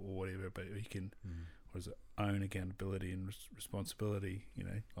up or whatever, but you can own accountability and responsibility.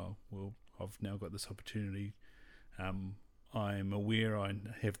 I've now got this opportunity. I'm aware I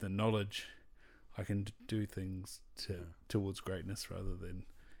have the knowledge. I can do things towards greatness rather than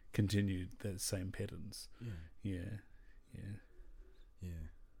continue the same patterns. Yeah.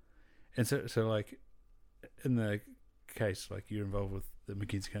 And so like in the case like you're involved with the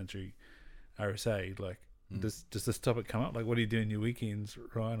Mackenzie Country RSA, like does this topic come up? Like, what do you do in your weekends,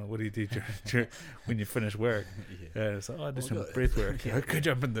 Ryan, or what do you do when you finish work? It's like, I do some breath work. I could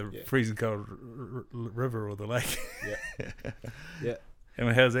jump in the freezing cold river or the lake. Yeah.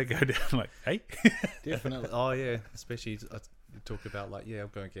 And how's that go down? Like, hey, definitely. Oh yeah, especially I talk about like, I'm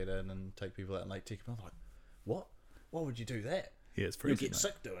going to get in and take people out in Lake Tecumseh. I'm like, what? Why would you do that? Yeah, it's freezing. You'll get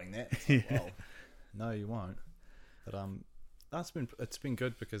sick doing that. Like, well, no, you won't. But it's been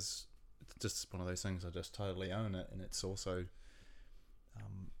good because it's just one of those things. I just totally own it, and it's also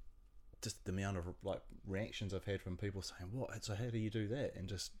just the amount of like reactions I've had from people saying, "What? So how do you do that?" And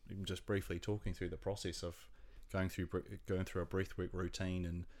just briefly talking through the process of going through a breathwork routine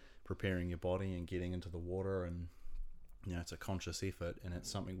and preparing your body and getting into the water, and it's a conscious effort, and it's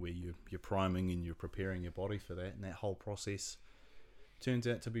something where you're priming and you're preparing your body for that, and that whole process turns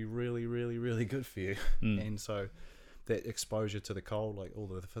out to be really, really, really good for you. And so that exposure to the cold, like all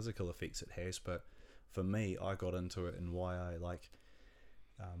the physical effects it has, but for me, I got into it, and why I like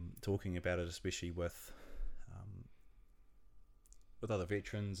talking about it, especially with other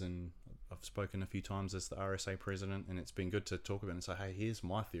veterans, and I've spoken a few times as the RSA president, and it's been good to talk about it and say, hey, here's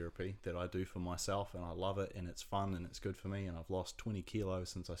my therapy that I do for myself, and I love it, and it's fun, and it's good for me, and I've lost 20 kilos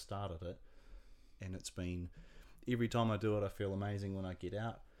since I started it, and it's been, every time I do it, I feel amazing when I get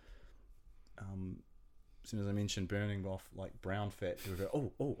out. As soon as I mentioned burning off like brown fat, people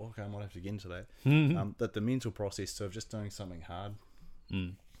go, oh, okay, I might have to get into that. But the mental process of just doing something hard,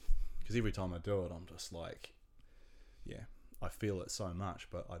 because every time I do it, I'm just like, I feel it so much,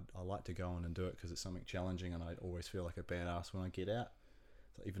 but I like to go in and do it because it's something challenging, and I always feel like a badass when I get out.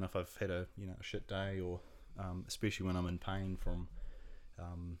 So even if I've had a shit day, or especially when I'm in pain from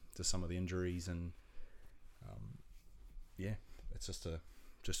just some of the injuries, and it's just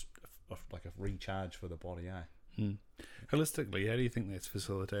like a recharge for the body. Holistically, how do you think that's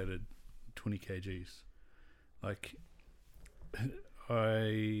facilitated 20 kgs? Like,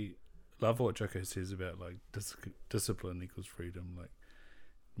 I love what Jocko says about like discipline equals freedom. Like,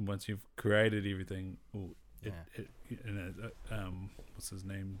 once you've created everything, what's his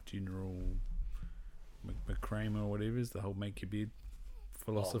name, General McCramer or whatever, is the whole make your bed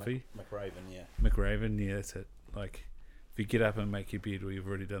philosophy. McRaven, that's it. Like, if you get up and make your bed, or you've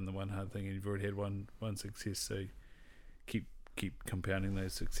already done the one hard thing and you've already had one success, so keep compounding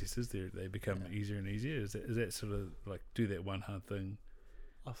those successes. They become easier and easier. Is that sort of like do that one hard thing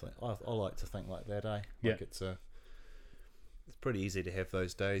I like to think like that, eh? Yeah. Like it's pretty easy to have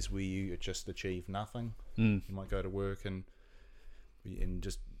those days where you just achieve nothing. Mm. You might go to work and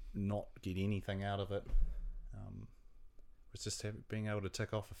just not get anything out of it. It's just being able to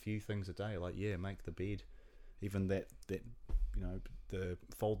tick off a few things a day, like make the bed, even that the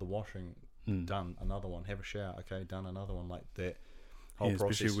fold the washing, done, another one, have a shower, okay, done, another one, like that whole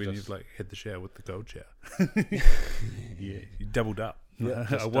process. Especially when you've like had the shower with the cold shower. Yeah, you doubled up. Yeah,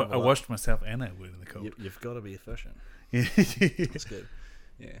 I washed myself and I went in the cold. You've got to be efficient. Yeah. That's good.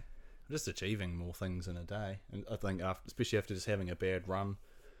 Yeah, just achieving more things in a day, and I think especially after just having a bad run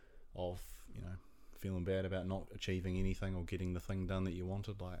of feeling bad about not achieving anything or getting the thing done that you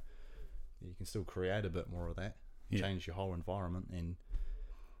wanted, like you can still create a bit more of that, change your whole environment, and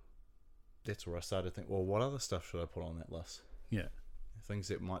that's where I started to think, well, what other stuff should I put on that list? Yeah, things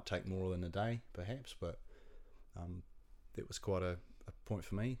that might take more than a day, perhaps, but that was quite a point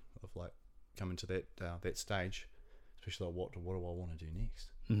for me of like coming to that stage, especially like what do I want to do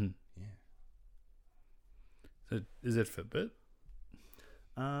next? Mm-hmm. Yeah. So is it Fitbit?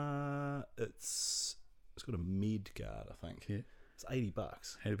 It's got a mid guard, I think. Yeah. It's $80.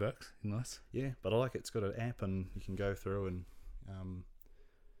 $80, nice. Yeah, but I like it. It's got an app and you can go through and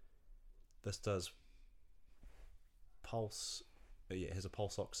this does pulse. It has a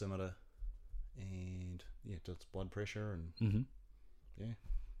pulse oximeter and it does blood pressure and yeah.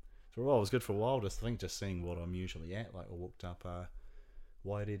 So it was good for a while. Just seeing what I'm usually at. Like I walked up to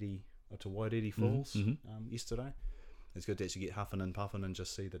White Falls yesterday. It's good to actually get huffing and puffing and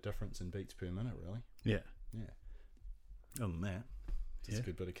just see the difference in beats per minute, really. Yeah. Yeah. Other than that, it's a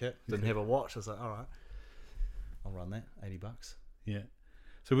good bit of kit. Didn't have a watch. I was like, all right, I'll run that. $80. Yeah.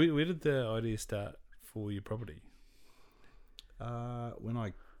 So where did the idea start for your property? How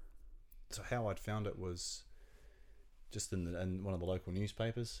I'd found it was just in one of the local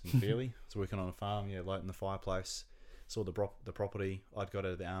newspapers in Fairley. I was working on a farm, lighting the fireplace. Saw the property. I'd got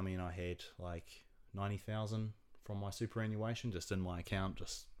out of the army and I had like 90,000 from my superannuation just in my account,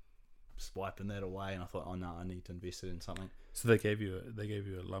 just swiping that away. And I thought, oh no, I need to invest it in something. So they gave you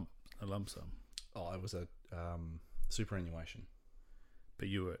a lump sum. Oh, it was a superannuation. But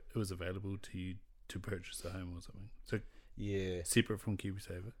it was available to you to purchase a home or something. So yeah, separate from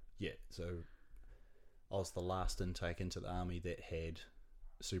KiwiSaver. Yeah, so I was the last intake into the army that had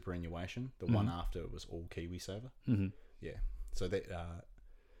superannuation. The one after it was all KiwiSaver. Mm-hmm. Yeah, so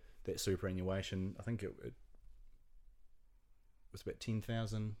that superannuation, I think it was about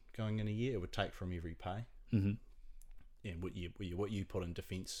 10,000 going in a year. It would take from every pay. Mm-hmm. And what you put in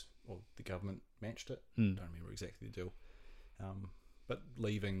defence, or the government matched it. Don't remember exactly the deal. But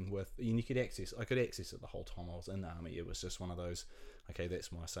leaving with, and I could access it the whole time I was in the army. It was just one of those, okay,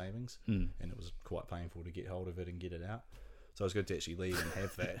 that's my savings, and it was quite painful to get hold of it and get it out. So it was good to actually leave and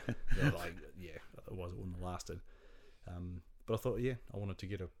have that. Otherwise it wouldn't have lasted. But I thought, I wanted to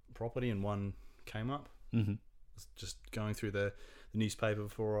get a property, and one came up. Mm-hmm. I was just going through the newspaper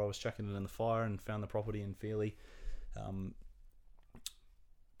before I was chucking it in the fire, and found the property in Fairley.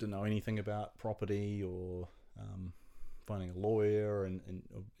 Didn't know anything about property or finding a lawyer and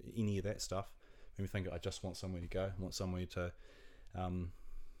any of that stuff. Made me think I just want somewhere to go. I want somewhere to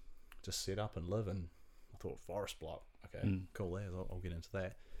just set up and live in. I thought forest block. Okay, cool. I'll get into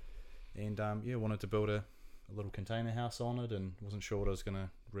that. And wanted to build a little container house on it, and wasn't sure what I was going to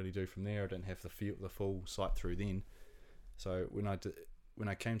really do from there. I didn't have the full site through then. So when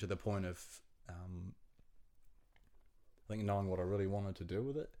I came to the point of I think knowing what I really wanted to do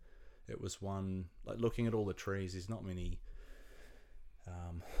with it, it was one, like looking at all the trees, there's not many,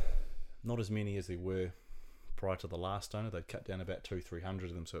 not as many as there were prior to the last owner. They'd cut down about 200-300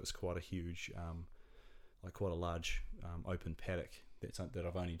 of them, so it's quite a huge, quite a large open paddock that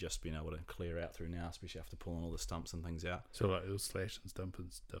I've only just been able to clear out through now, especially after pulling all the stumps and things out. So like it was slash and stump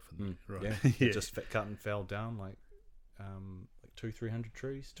and stuff, right? Yeah, It just cut and fell down like 200-300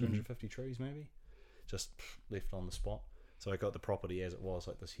 trees, 250 trees maybe, just left on the spot. So I got the property as it was,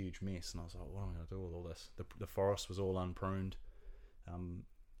 like this huge mess, and I was like, what am I going to do with all this? The forest was all unpruned.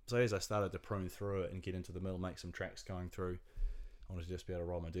 So as I started to prune through it and get into the middle, make some tracks going through, I wanted to just be able to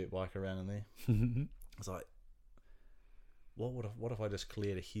ride my dirt bike around in there. I was like, what if I just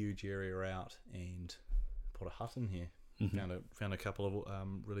cleared a huge area out and put a hut in here? Found a couple of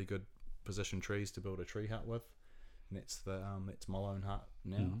really good position trees to build a tree hut with, and that's my lone hut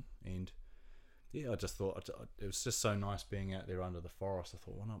now. And I just thought it was just so nice being out there under the forest. I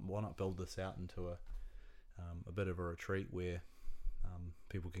thought, why not build this out into a bit of a retreat where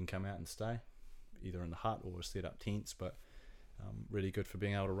people can come out and stay, either in the hut or set up tents, but really good for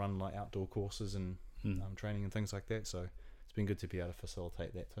being able to run like outdoor courses and training and things like that. So it's been good to be able to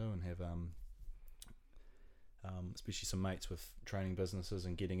facilitate that too, and have especially some mates with training businesses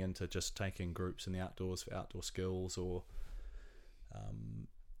and getting into just taking groups in the outdoors for outdoor skills, or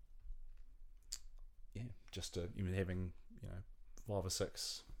just even having 5 or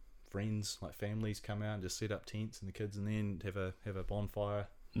 6 friends, like families, come out and just set up tents and the kids, and then have a bonfire,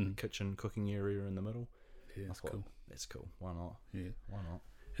 kitchen, cooking area in the middle. Yeah, that's cool. That's cool. Why not? Yeah, why not?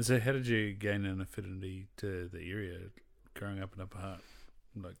 And so, how did you gain an affinity to the area growing up in Upper Hutt?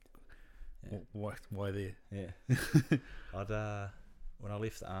 Like, why there? Yeah, when I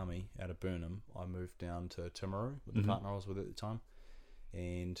left the army out of Burnham, I moved down to Timaru with the partner I was with at the time,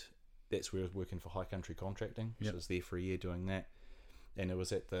 and that's where I was working for High Country Contracting. So I was there for a year doing that, and it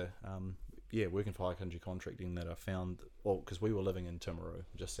was at the working for High Country Contracting that I found, because we were living in Timaru,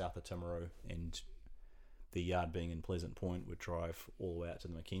 just south of Timaru, and the yard being in Pleasant Point, would drive all the way out to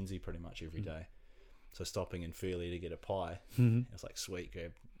the Mackenzie pretty much every day. So stopping in Fairley to get a pie, it was like, sweet,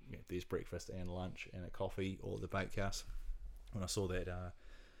 grab there's breakfast and lunch and a coffee, all at the bakehouse. When I saw that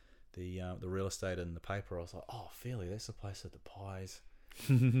the real estate in the paper, I was like, oh, Fairley, that's the place at the pies.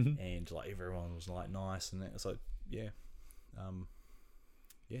 And like everyone was like nice, and that was like,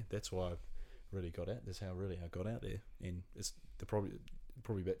 that's why I really got out. That's how I got out there, and it's probably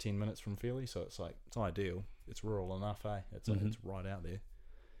about 10 minutes from Fairley, so it's like, it's ideal. It's rural enough, It's it's right out there.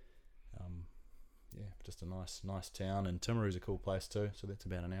 Just a nice town, and Timaru's a cool place too. So that's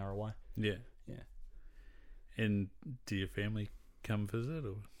about an hour away. Yeah. And do your family come visit,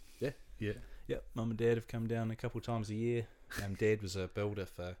 or? Yeah. Mum and Dad have come down a couple times a year. Dad was a builder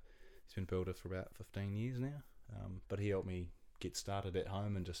he's been a builder for about 15 years now. But he helped me get started at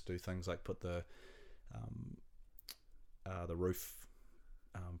home and just do things like put the roof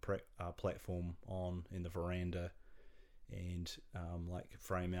platform on in the veranda, and like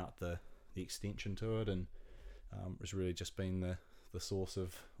frame out the extension to it, and it's really just been the source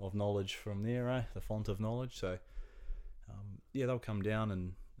of knowledge from there, the font of knowledge. So they'll come down,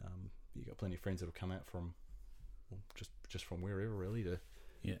 and you got plenty of friends that'll come out from just from wherever really to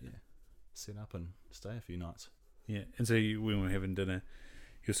set up and stay a few nights. And so when we were having dinner,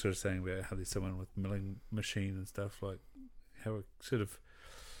 you're sort of saying about how there's someone with milling machine and stuff, like how it sort of,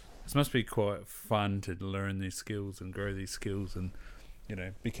 this must be quite fun to learn these skills and grow these skills, and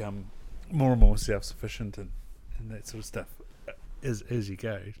become more and more self-sufficient and that sort of stuff as you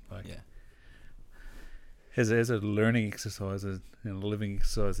go. Like, as a learning exercise, a living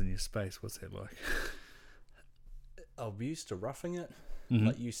exercise in your space, what's that like? I'm used to roughing it,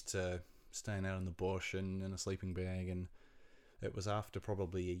 like used to staying out in the bush and in a sleeping bag, and it was after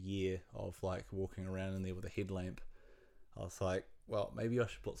probably a year of like walking around in there with a headlamp, I was like, well, maybe I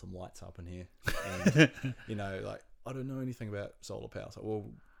should put some lights up in here. And like, I don't know anything about solar power, so well,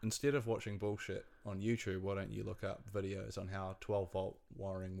 instead of watching bullshit on YouTube, why don't you look up videos on how 12 volt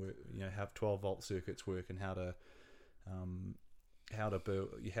wiring work, how 12 volt circuits work, and how to build,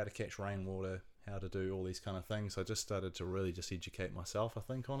 how to catch rainwater, how to do all these kind of things. So I just started to really just educate myself, I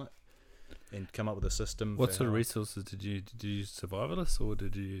think, on it, and come up with a system. What sort of resources did you use? Survivalists, or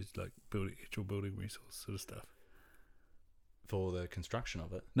did you use like actual building resource sort of stuff for the construction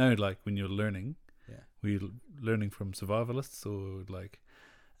of it? No, like when you're learning, were you learning from survivalists or like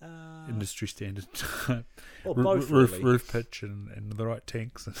industry standard type? Well, both roof pitch and the right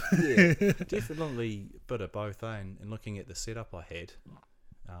tanks. Definitely a bit of both. And looking at the setup I had,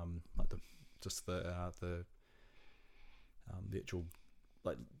 like the actual,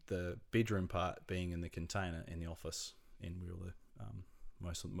 like the bedroom part being in the container in the office, and where all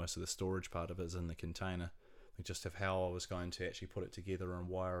the most of the storage part of it is in the container. Like just of how I was going to actually put it together and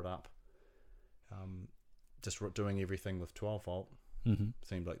wire it up. Just doing everything with 12 volt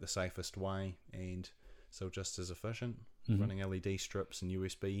seemed like the safest way, and still just as efficient. Running LED strips and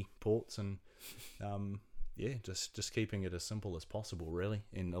USB ports, and just keeping it as simple as possible, really.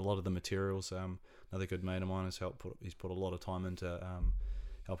 And a lot of the materials, another good mate of mine he's put a lot of time into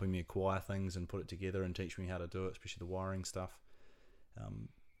helping me acquire things and put it together and teach me how to do it, especially the wiring stuff.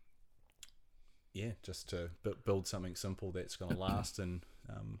 Just to build something simple that's going to last, and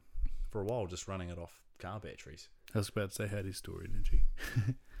for a while just running it off car batteries. I was about to say, how do you store energy?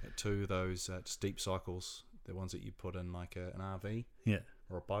 Two of those just deep cycles, the ones that you put in like an RV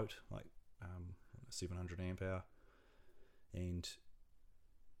or a boat, like 700 amp hour, and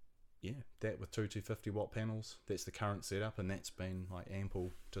that with two 250 watt panels. That's the current setup, and that's been like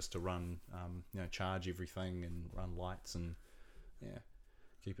ample just to run charge everything and run lights and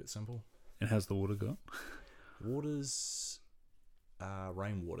keep it simple. And how's the water got? Water's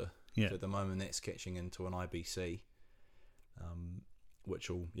rainwater. So at the moment that's catching into an IBC, which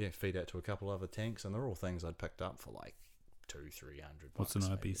will feed out to a couple other tanks, and they're all things I'd picked up for like $200-300. What's an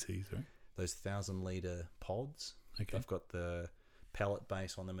maybe. IBC, sorry? Those 1,000-litre pods. Okay. They've got the pallet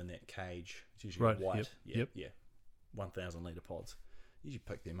base on them in that cage. It's usually Right, white. yep. Yeah. 1,000-litre pods. You usually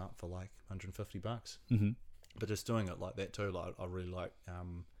pick them up for like $150. Mm-hmm. But just doing it like that too, like I really like,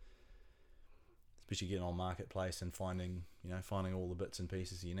 especially getting on Marketplace and finding all the bits and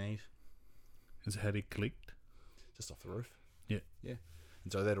pieces you need. Is it how do you collect? Just off the roof. Yeah.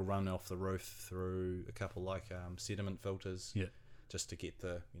 And so that'll run off the roof through a couple like sediment filters. Yeah. Just to get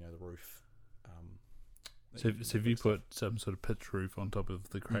the the roof. So if you put some sort of pitch roof on top of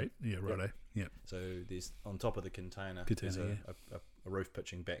the crate, righto. Yeah. So there's on top of the container, there's a roof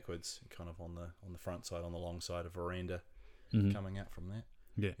pitching backwards, kind of on the front side, on the long side, a veranda coming out from that.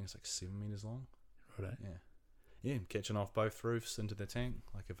 Yeah. I think it's like 7 meters long. Righto. Yeah, catching off both roofs into the tank.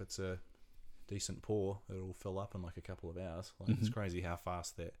 Like if it's a decent pour, it'll fill up in like a couple of hours. Like it's crazy how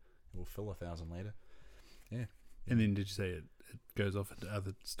fast that it will fill 1,000 litre. Yeah. And then did you say it goes off into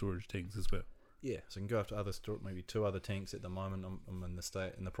other storage tanks as well? Yeah, so I can go up to other maybe 2 other tanks at the moment. I'm in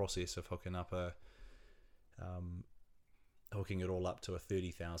the process of hooking up hooking it all up to a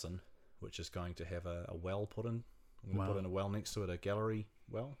 30,000, which is going to have a well put in. I'm going to put in a well next to it, a gallery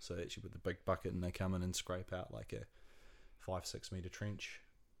well. So actually with the big bucket, and they come in and scrape out like a 5-6 meter trench,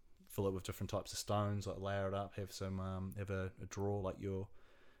 fill it with different types of stones, like layer it up, have some have a drawer like your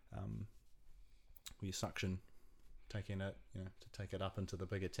suction, taking it to take it up into the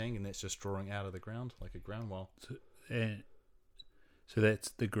bigger tank, and that's just drawing out of the ground like a ground well. So that's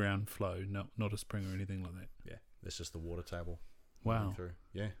the ground flow, not a spring or anything like that. Yeah, that's just the water table. Wow. Through.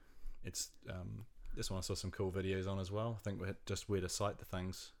 Yeah, it's this one I saw some cool videos on as well. I think we had just where to sight the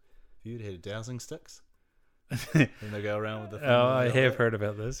things. Have you had dowsing sticks? And they go around with the thing. Oh, I have heard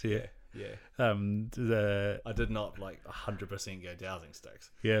about this. Yeah. I did not 100% go dowsing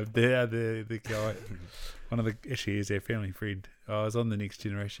sticks. Yeah, the guy. One of the issues, our family friend. I was on the Next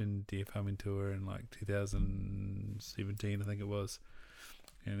Generation deer farming tour in 2017, I think it was,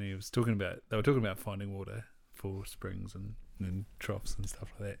 and they were talking about finding water for springs and troughs and stuff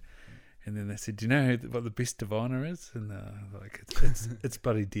like that. And then they said, "Do you know what the best diviner is?" And like, it's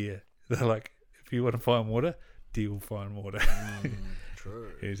bloody deer. They're like, if you want to find water, deer will find water.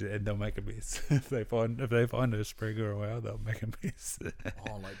 True. And they'll make a mess. If they find a spring or a well, they'll make a mess.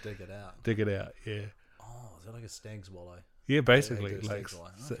 Oh, like dig it out. Dig it out, yeah. Oh, is that like a stag's wallow? Yeah, basically, Okay,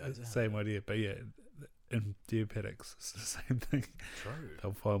 same idea. But yeah, in deer paddocks, it's the same thing. True.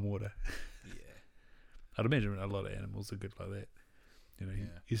 They'll find water. Yeah. I'd imagine a lot of animals are good like that.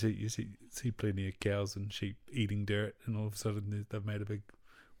 You see plenty of cows and sheep eating dirt, and all of a sudden they've made a big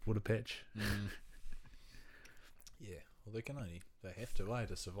water patch. Yeah. Well, they have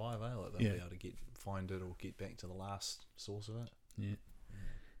to survive, Like they'll be able to find it or get back to the last source of it. Yeah.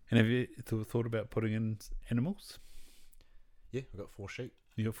 And have you thought about putting in animals? Yeah, I've got 4 sheep.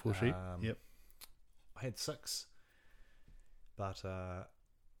 You got 4 sheep? Yep. I had 6, but I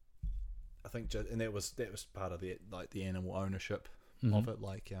think and that was part of the animal ownership of it.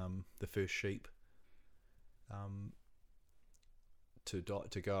 The first sheep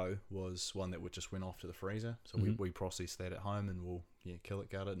to go was one that just went off to the freezer. So we processed that at home, and we'll kill it,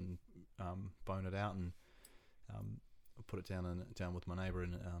 gut it, and bone it out, and put it down with my neighbour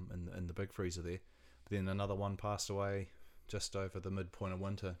in the big freezer there. But then another one passed away just over the midpoint of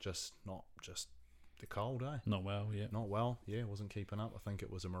winter. Not just the cold, eh? Not well, yeah. Not well, yeah. Wasn't keeping up. I think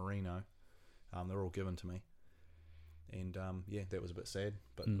it was a merino. They're all given to me, and that was a bit sad.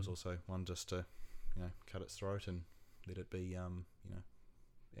 But it was also one just to cut its throat and let it be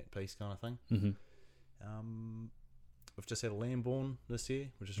at peace kind of thing. We've just had a lamb born this year,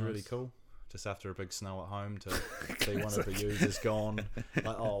 which is really cool. Just after a big snow at home, to see one of the ewes is gone.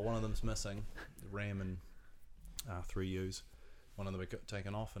 One of them's missing. The ram and 3 ewes. One of them got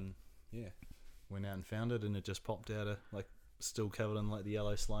taken off, and went out and found it, and it just popped out still covered in the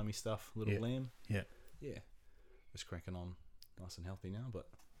yellow slimy stuff. Little lamb. Yeah. It's cracking on, nice and healthy now. But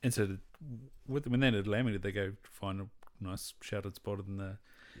and so when they did lambing, did they go find a nice sheltered spot in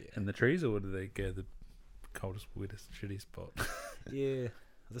the trees, or did they go the coldest, wettest, shitty spot? Yeah,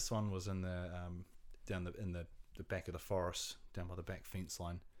 this one was in the down in the back of the forest, down by the back fence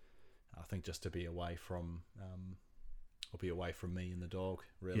line. I think just to be away from me and the dog,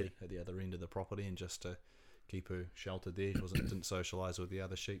 really, at the other end of the property, and just to keep her sheltered there. Didn't socialise with the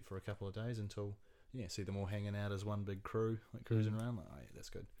other sheep for a couple of days until see them all hanging out as one big crew, cruising around. That's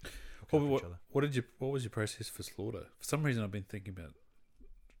good. What was your process for slaughter? For some reason, I've been thinking about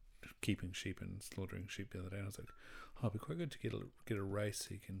keeping sheep and slaughtering sheep the other day, and I was like, it'd be quite good to get a race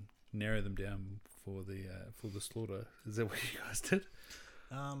so you can narrow them down for the slaughter. Is that what you guys did?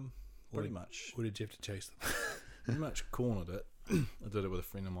 Pretty much. Or did you have to chase them? pretty much cornered it. I did it with a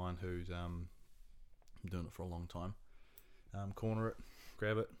friend of mine who's been doing it for a long time. Corner it,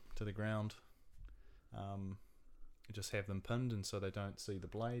 grab it to the ground, just have them pinned, and so they don't see the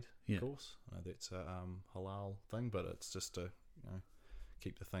blade. Yeah. Of course, I know that's a halal thing, but it's just to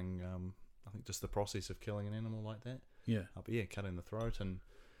keep the thing. I think just the process of killing an animal like that. Yeah. But yeah, cutting the throat and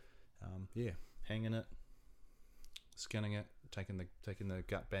hanging it, skinning it, taking the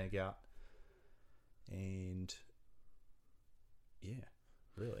gut bag out, and yeah,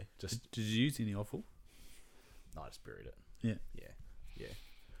 really just. Did you use any offal? No, I just buried it. Yeah. So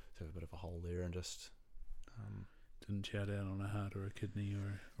have a bit of a hole there and just. Didn't chow down on a heart or a kidney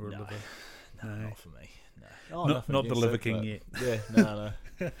or a No. liver. No, No. not for me. No, Not the liver king yet. Yeah, no.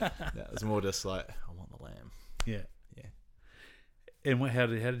 No, it's more just like I want the lamb. Yeah. Yeah. And how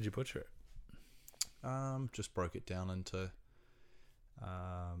did you butcher it? Just broke it down into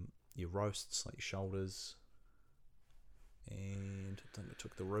your roasts, like your shoulders, and I think I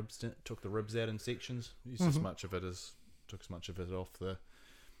took the ribs out in sections. Used as much of it off the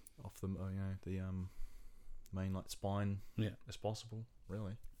main like spine as possible.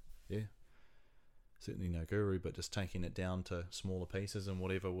 Really, yeah. Certainly no guru, but just taking it down to smaller pieces and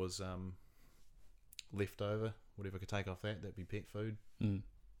whatever was left over, whatever could take off that'd be pet food. Mm.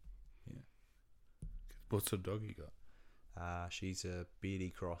 Yeah. What sort of dog you got? She's a beardy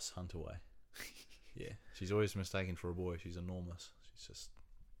cross Hunterway. Yeah, she's always mistaken for a boy. She's enormous. She's just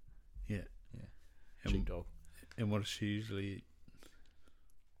sheepdog. And what does she usually eat?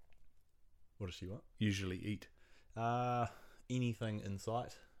 What does she what? Usually eat. Anything in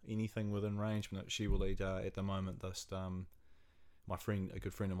sight, anything within range. But she will eat. At the moment, just a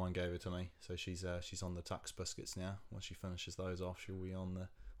good friend of mine gave it to me. So she's on the Tux biscuits now. Once she finishes those off, she'll be on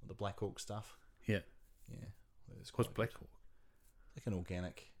the Black Hawk stuff. Yeah. Yeah. What's Black Hawk? Like an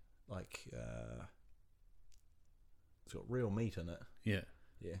organic, it's got real meat in it. Yeah.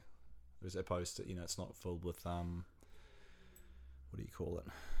 Yeah. As opposed to, it's not filled with what do you call it?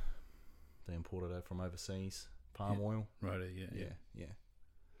 They imported it from overseas. Palm oil. Right. Yeah.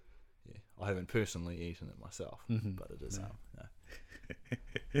 I haven't personally eaten it myself, but it is no.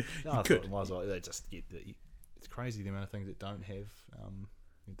 No, I thought it was like they just get it's crazy the amount of things that don't have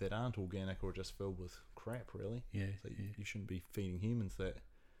that aren't organic or just filled with crap. Really. Yeah. So you shouldn't be feeding humans that.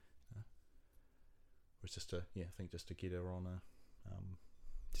 Or it's just I think just to get her on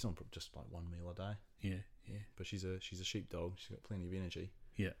she's on just like one meal a day. Yeah. But she's a sheepdog. She's got plenty of energy.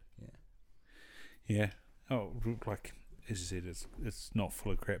 Yeah. Oh, like as you said, it's not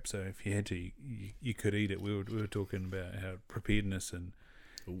full of crap. So if you had to, you could eat it. We were talking about how preparedness and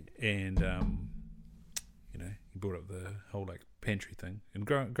you brought up the whole like pantry thing. And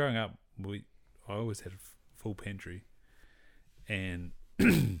growing up, I always had a full pantry, and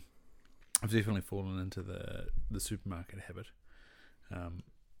I've definitely fallen into the supermarket habit. I'm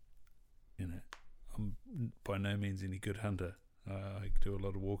by no means any good hunter. I do a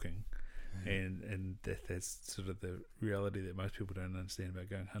lot of walking, and that's sort of the reality that most people don't understand about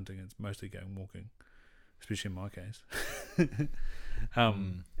going hunting. It's mostly going walking, especially in my case.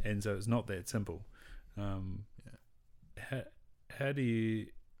 And so it's not that simple. How do you,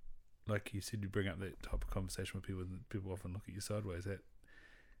 like you said, you bring up that type of conversation with people, and people often look at you sideways.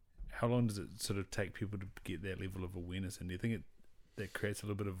 How long does it sort of take people to get that level of awareness? And do you think that creates a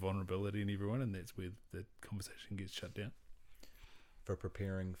little bit of vulnerability in everyone, and that's where the conversation gets shut down? For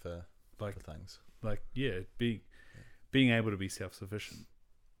preparing for things. Being able to be self-sufficient,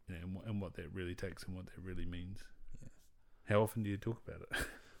 and what that really takes and what that really means. Yeah. How often do you talk about it?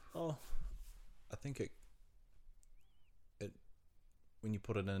 Oh, I think it when you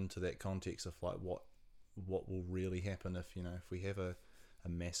put it into that context of like what will really happen if we have a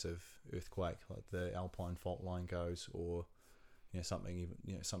massive earthquake like the Alpine fault line goes, or something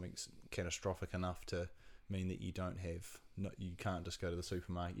something's catastrophic enough to mean that you can't just go to the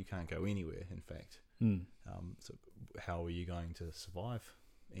supermarket, you can't go anywhere, in fact. So how are you going to survive?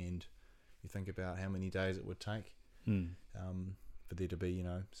 And you think about how many days it would take for there to be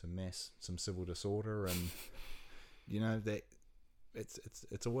some civil disorder, and that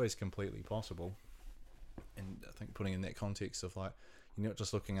it's always completely possible. And I think putting in that context of like, you're not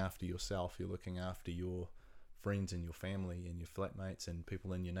just looking after yourself, you're looking after your friends and your family and your flatmates and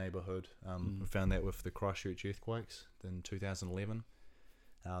people in your neighbourhood. We found that with the Christchurch earthquakes in 2011,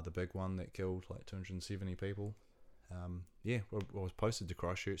 the big one that killed like 270 people. I was posted to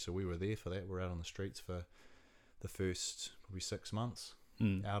Christchurch, so we were there for that. We're out on the streets for the first probably 6 months,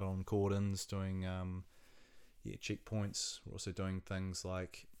 out on cordons doing checkpoints. We're also doing things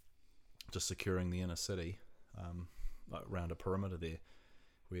like just securing the inner city, like around a perimeter there,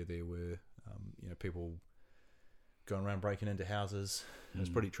 where there were people going around breaking into houses. It was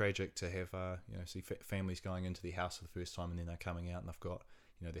pretty tragic to have see families going into the house for the first time, and then they're coming out and they've got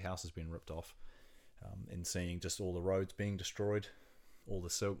the house has been ripped off, and seeing just all the roads being destroyed, all the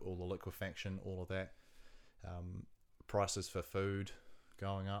silk, all the liquefaction, all of that. Prices for food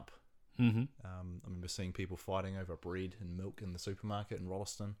going up. Mm-hmm. I remember seeing people fighting over bread and milk in the supermarket in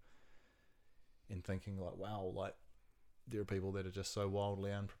Rolleston, and thinking like, wow, like there are people that are just so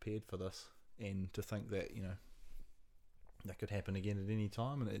wildly unprepared for this, and to think that that could happen again at any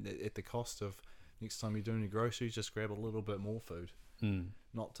time, and at the cost of next time you're doing your groceries, just grab a little bit more food,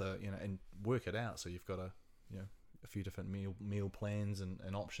 not to and work it out. So you've got a few different meal plans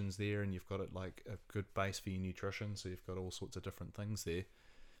and options there, and you've got it like a good base for your nutrition. So you've got all sorts of different things there,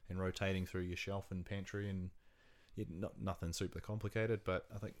 and rotating through your shelf and pantry, and nothing super complicated. But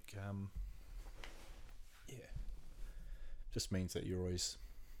I think just means that you're always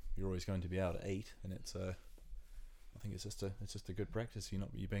going to be able to eat, and it's I think it's just a good practice.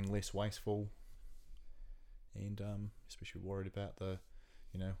 You're being less wasteful, and especially worried about the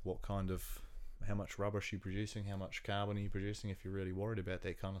what kind of how much rubbish you're producing, how much carbon you're producing. If you're really worried about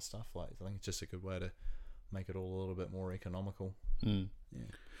that kind of stuff, like I think it's just a good way to make it all a little bit more economical. Yeah.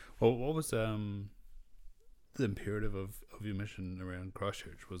 Well, what was the imperative of your mission around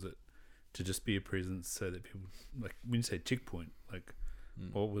Christchurch? Was it to just be a presence so that people, like when you say checkpoint, like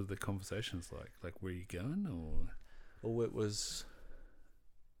what were the conversations like? Like where are you going, or? Well, it was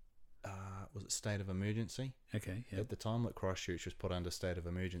it state of emergency? Okay, yeah. At the time, like Christchurch was put under state of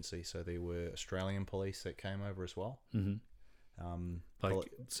emergency, so there were Australian police that came over as well. Mm-hmm.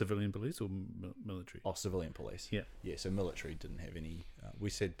 Civilian police or military? Oh, civilian police. Yeah. Yeah, so military didn't have any.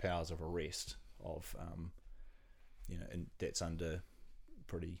 We said powers of arrest of, and that's under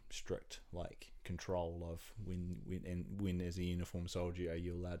pretty strict like control of when as a uniformed soldier are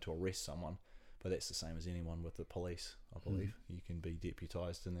you allowed to arrest someone. But that's the same as anyone with the police, I believe. You can be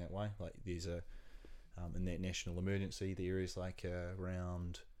deputised in that way. Like there's in that national emergency, there is like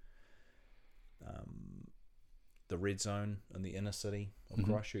around the red zone in the inner city of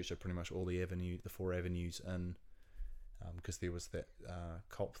Christchurch. So pretty much all the 4 avenues in, because there was that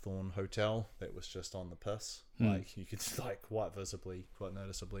Copthorne Hotel that was just on the piss. Like you could like quite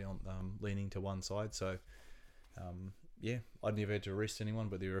noticeably on leaning to one side. So I'd never had to arrest anyone,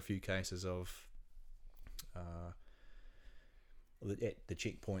 but there were a few cases of at the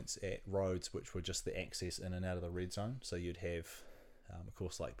checkpoints at roads, which were just the access in and out of the red zone. So you'd have, of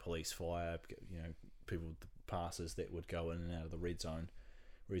course, like police, fire, people, the passers that would go in and out of the red zone.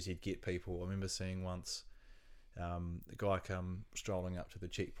 Whereas you'd get people. I remember seeing once the guy come strolling up to the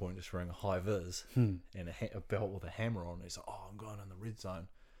checkpoint just wearing a high vis and a belt with a hammer on. He's like, "Oh, I'm going in the red zone.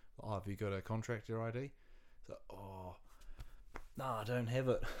 Oh, have you got a contractor ID?" So, no, I don't have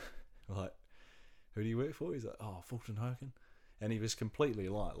it. Like, who do you work for? He's like, "Oh, Fulton Hogan." And he was completely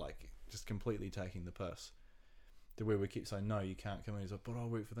like just completely taking the piss. To where we kept saying, "No, you can't come in." He's like, "But I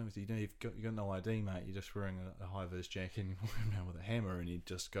work for them." He's like, "You got no ID, mate. You're just wearing a high-vis jacket and you're walking around with a hammer." And he'd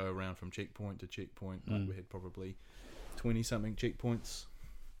just go around from checkpoint to checkpoint. Like we had probably 20-something checkpoints,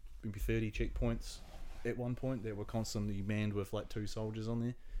 maybe 30 checkpoints at one point that were constantly manned with like 2 soldiers on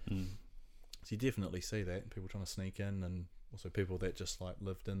there. So you definitely see that, people trying to sneak in, and also people that just like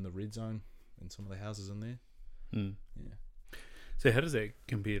lived in the red zone in some of the houses in there. Yeah. So how does that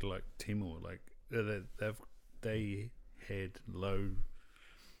compare to like Timor? Like they had low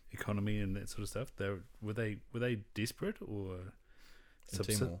economy and that sort of stuff. Were they desperate or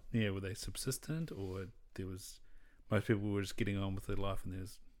were they subsistent, or there was most people were just getting on with their life, and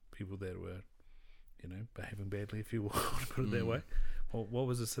there's people that were behaving badly, if you want to put it that way. What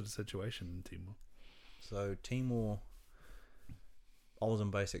was the sort of situation in Timor? So Timor, I was in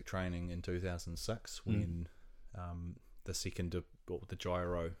basic training in 2006 when the second, the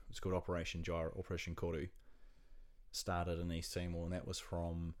gyro, it's called Operation Koru, started in East Timor, and that was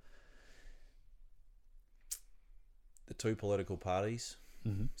from the 2 political parties,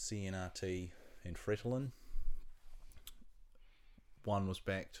 CNRT and Fretilin. One was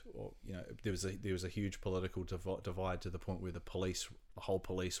backed, or there was a huge political divide to the point where the whole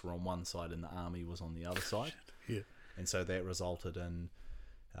police were on one side and the army was on the other side. And so that resulted in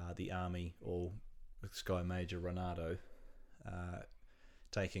the army, or this guy Major Renato,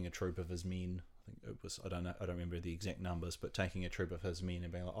 taking a troop of his men. I think it was, I don't remember the exact numbers, but taking a troop of his men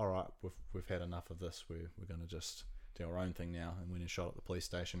and being like, "All right, we've had enough of this. We're going to just do our own thing now." And went and shot at the police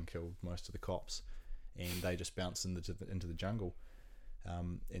station, killed most of the cops, and they just bounced into the jungle.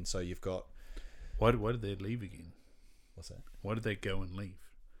 And so you've got... Why did they leave again? What's that? Why did they go and leave?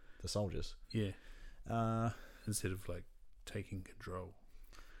 The soldiers? Yeah. Instead of like taking control.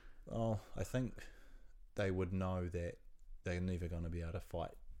 Well, I think they would know that they're never going to be able to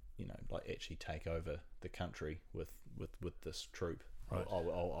fight, like actually take over the country with this troop. Right.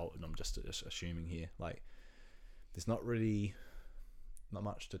 And I'm just assuming here, like, there's not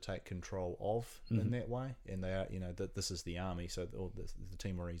much to take control of in that way, and they are, that this is the army, so the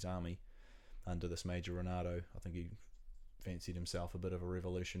Timorese army under this Major Renato. I think he fancied himself a bit of a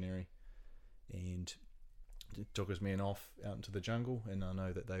revolutionary, and took his men off out into the jungle. And I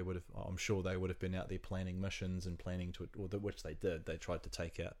know that I'm sure they would have been out there planning missions and which they did. They tried to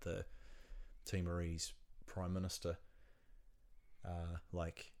take out the Timorese prime minister,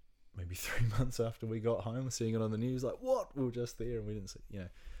 like maybe 3 months after we got home, seeing it on the news, like, what? We were just there and we didn't see,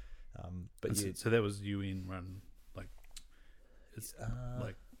 but yeah. So that was UN run, like, it's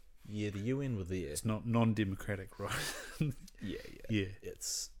like, yeah, the UN were there. It's not non-democratic, right? Yeah.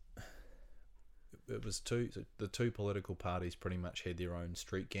 It was the two political parties pretty much had their own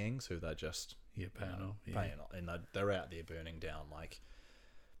street gangs who they're just paying off, and they're out there burning down like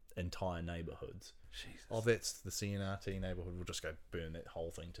entire neighborhoods. Jesus. Oh, that's the CNRT neighborhood. We'll just go burn that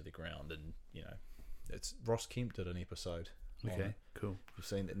whole thing to the ground, and it's Ross Kemp did an episode. Okay, cool. You've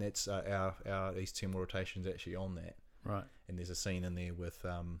seen that, and that's our East Timor rotation's actually on that. Right. And there's a scene in there with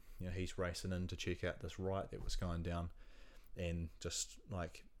he's racing in to check out this riot that was going down, and just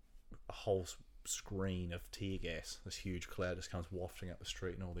like a whole screen of tear gas, this huge cloud just comes wafting up the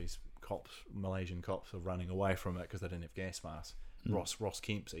street, and all these Malaysian cops are running away from it because they didn't have gas masks. Ross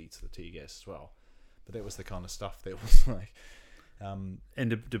Kemp eats the tear gas as well. But that was the kind of stuff that was like. And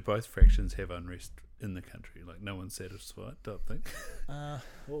do both factions have unrest in the country? Like, no one's satisfied, don't think. Well,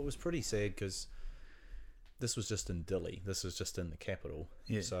 it was pretty sad because this was just in Dili. This was just in the capital.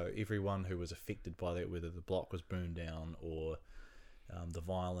 Yeah. So everyone who was affected by that, whether the block was burned down or the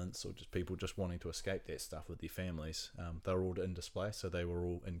violence, or just people just wanting to escape that stuff with their families, they were all in display. So they were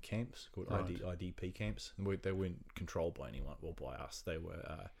all in camps called IDP camps. And they weren't controlled by anyone or by us. They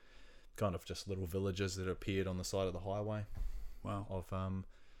were kind of just little villages that appeared on the side of the highway. Wow. Of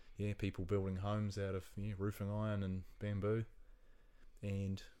people building homes out of roofing iron and bamboo,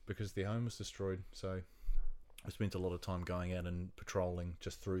 and because their home was destroyed. So I spent a lot of time going out and patrolling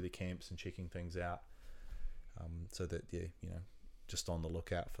just through the camps and checking things out, so that just on the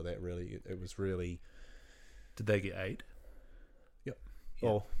lookout for that. Really, it was really. Did they get aid? Yep.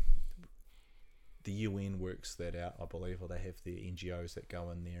 Well, the UN works that out, I believe, or they have their NGOs that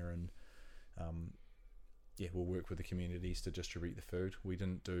go in there and we'll work with the communities to distribute the food. We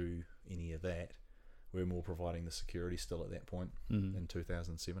didn't do any of that. We were more providing the security still at that point in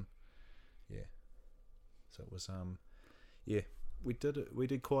 2007. Yeah. So it was we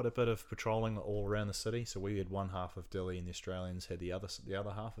did quite a bit of patrolling all around the city. So we had one half of Dili, and the Australians had the other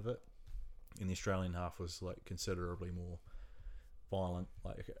half of it. And the Australian half was like considerably more violent,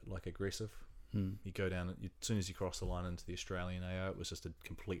 like aggressive. You go down, as soon as you cross the line into the Australian AO, it was just a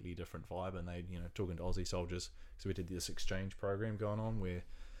completely different vibe. And they, talking to Aussie soldiers, so we did this exchange program going on where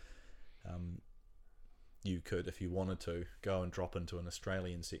you could, if you wanted to, go and drop into an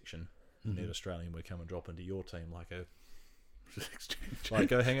Australian section, and that Australian would come and drop into your team like a exchange. Like,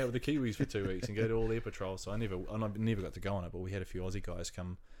 go hang out with the Kiwis for 2 weeks and go to all their patrols. So I never got to go on it, but we had a few Aussie guys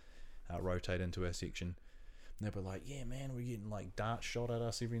come rotate into our section. And they were like, yeah, man, we're getting like darts shot at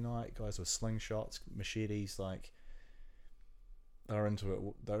us every night. Guys with slingshots, machetes, like they're into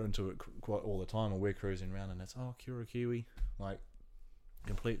it quite all the time. And we're cruising around, and it's kia ora Kiwi, like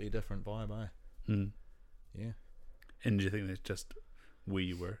completely different vibe, eh? Yeah. And do you think that's just where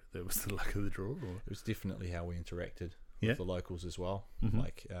you were? That was the luck of the draw, or it was definitely how we interacted with the locals as well.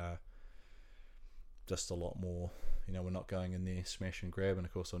 Like just a lot more. We're not going in there smash and grab, and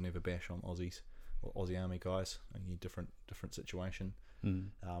of course I'll never bash on Aussies. Aussie Army guys, a different situation.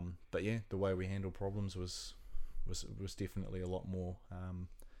 But yeah, the way we handled problems was definitely a lot more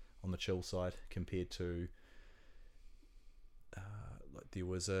on the chill side compared to there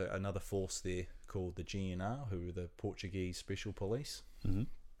was another force there called the GNR, who were the Portuguese Special Police, and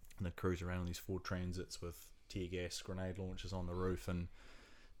they cruise around on these Ford Transits with tear gas grenade launchers on the roof and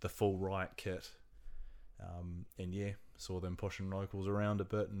the full riot kit. And saw them pushing locals around a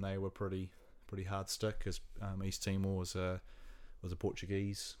bit, and they were pretty hard stick, because East Timor was a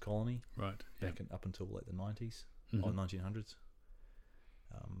Portuguese colony, right? Up until like the 90s or 1900s.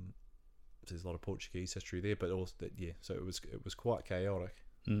 There's a lot of Portuguese history there, but also so it was quite chaotic.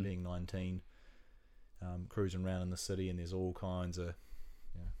 Being 19, cruising around in the city, and there's all kinds of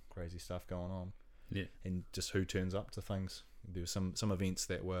crazy stuff going on. Yeah, and just who turns up to things. There were some events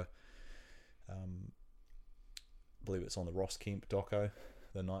that were, I believe it's on the Ross Kemp doco.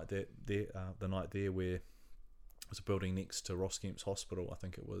 The night there where was a building next to Ross Kemp's hospital. I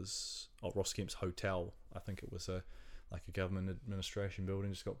think it was Ross Kemp's hotel. I think it was a government administration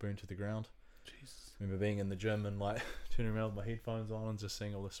building, just got burned to the ground. Jesus. I remember being in the gym and like turning around with my headphones on and just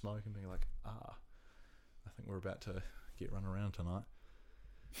seeing all the smoke and being like, I think we're about to get run around tonight.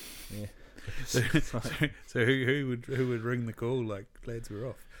 Yeah. So who would ring the call like, lads, we're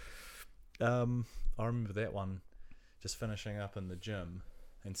off? I remember that one, just finishing up in the gym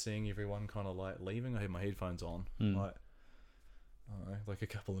and seeing everyone kind of like leaving. I had my headphones on, like, I don't know, like a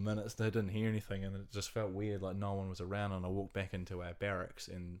couple of minutes. They didn't hear anything, and it just felt weird, like no one was around. And I walked back into our barracks,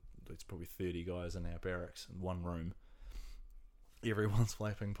 and there's probably 30 guys in our barracks in one room. Everyone's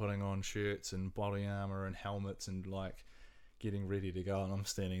flapping, putting on shirts and body armor and helmets and like getting ready to go, and I'm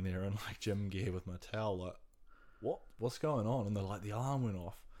standing there in like gym gear with my towel, like, what's going on? And they're like, the alarm went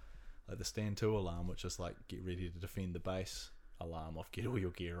off, like the stand to alarm, which is like get ready to defend the base alarm off, get all your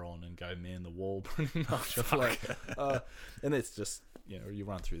gear on and go man the wall, pretty much. And it's just, you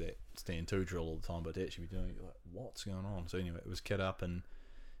run through that stand to drill all the time, but to actually be doing it, you're like, what's going on? So anyway, it was kit up, and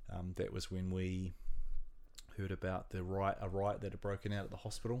that was when we heard about a riot that had broken out at the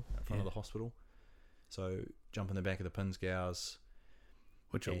hospital, in front of the hospital. So jump in the back of the Pinsgauers.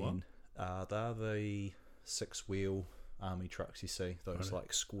 Which are what? They're the 6-wheel army trucks you see. Those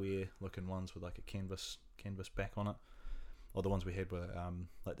like square looking ones with like a canvas back on it. Or the ones we had were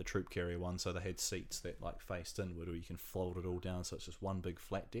like the troop carrier ones, so they had seats that like faced inward, or you can fold it all down, so it's just one big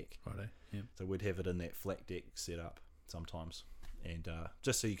flat deck. Righto. Yeah. So we'd have it in that flat deck setup sometimes, and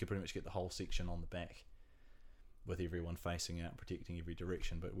just so you could pretty much get the whole section on the back, with everyone facing out, protecting every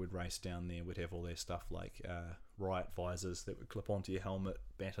direction. But we'd race down there, we'd have all their stuff like riot visors that would clip onto your helmet,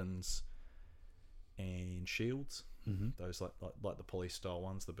 batons, and shields. Mm-hmm. Those like the police style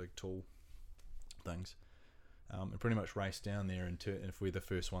ones, the big tall things. And pretty much race down there, and if we're the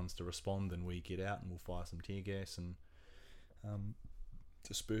first ones to respond, then we get out and we'll fire some tear gas and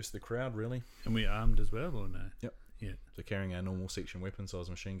disperse the crowd, really. And we armed as well, or no? Yep. Yeah. So carrying our normal section weapons, so I was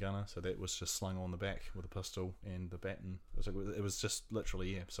a machine gunner, so that was just slung on the back with a pistol and the baton. It was just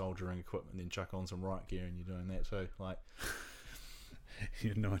literally, soldiering equipment, and then chuck on some riot gear, and you're doing that too. Like,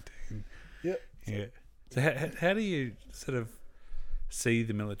 you're 19. Yep. Yeah. So how do you sort of see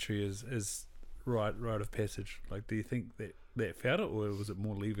the military as rite of passage? Like, do you think that felt it, or was it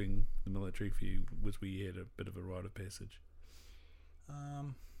more leaving the military for you was where you had a bit of a rite of passage?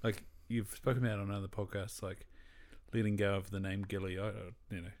 Like you've spoken about on other podcasts, like letting go of the name Gilly. I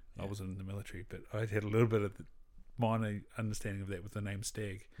wasn't in the military, but I had a little bit of the minor understanding of that with the name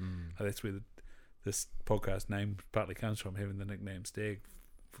Stag. Like that's where this podcast name partly comes from, having the nickname Stag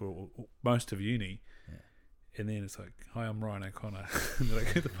for most of uni. Yeah. And then it's like, hi, I'm Ryan O'Connor. And they're like,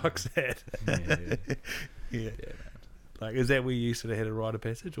 who the fuck's that? Yeah, man. Like, is that where you sort of had a rite of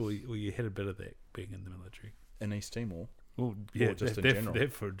passage, or you had a bit of that being in the military? In East Timor? Well, yeah, or just in general?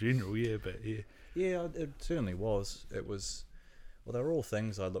 That for general, yeah, but yeah. Yeah, it certainly was. It was, well, they were all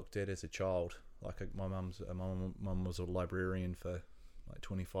things I looked at as a child. Like, my mum was a librarian for like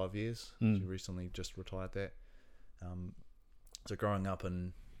 25 years. She recently just retired that. So growing up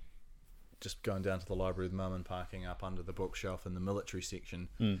and just going down to the library with mum and parking up under the bookshelf in the military section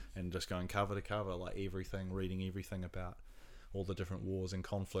and just going cover to cover, like reading everything about all the different wars and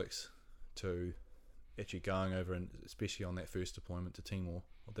conflicts, to actually going over, and especially on that first deployment to Timor.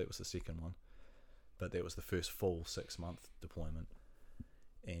 Well, that was the second one, but that was the first full 6-month deployment,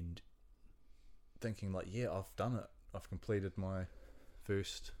 and thinking like, yeah, I've done it. I've completed my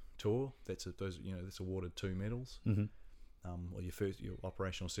first tour. That's awarded 2 medals. Or your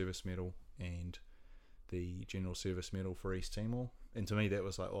operational service medal and the general service medal for East Timor. And to me, that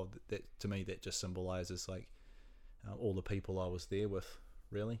was like, that just symbolises like all the people I was there with,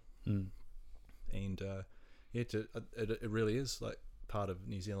 really. And it really is like part of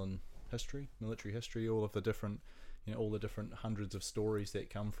New Zealand history, military history. All of the different, all the different hundreds of stories that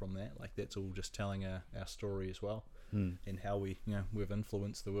come from that. Like, that's all just telling our story as well, and how we've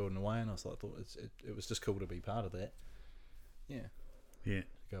influenced the world in a way. And I thought it was just cool to be part of that. Yeah.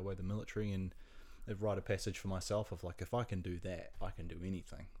 Go away the military and write a passage for myself of like, if I can do that, I can do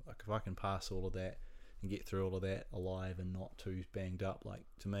anything. Like, if I can pass all of that and get through all of that alive and not too banged up, like,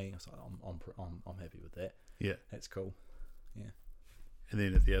 to me, I was like, I'm happy with that. Yeah, that's cool. Yeah. And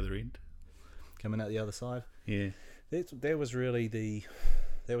then at the other end, coming out the other side, that was really the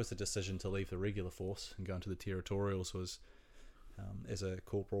decision to leave the regular force and go into the territorials. Was as a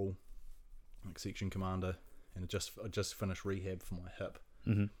corporal, like section commander. And I just finished rehab for my hip.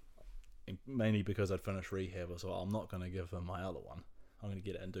 And mainly because I'd finished rehab, I was like, I'm not going to give him my other one. I'm going to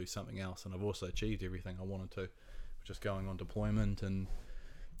get it and do something else. And I've also achieved everything I wanted to, just going on deployment and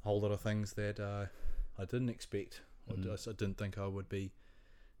a whole lot of things that I didn't expect. I didn't think I would be.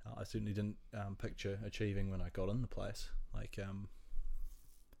 I certainly didn't picture achieving when I got in the place. Like,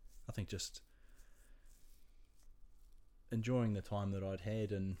 I think just enjoying the time that I'd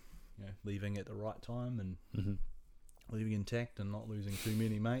had, and leaving at the right time, and leaving intact, and not losing too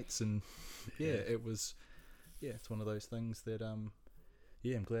many mates, and it was. Yeah, it's one of those things that I'm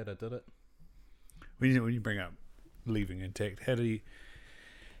glad I did it. When you bring up leaving intact,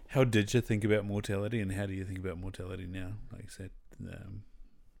 how did you think about mortality, and how do you think about mortality now? Like I said,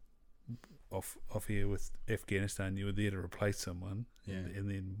 off here with Afghanistan, you were there to replace someone, and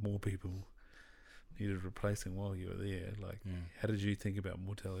then more people needed replacing while you were there. Like, how did you think about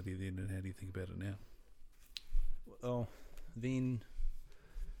mortality then, and how do you think about it now? Well, then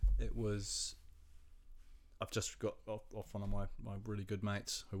it was. I've just got off one of my really good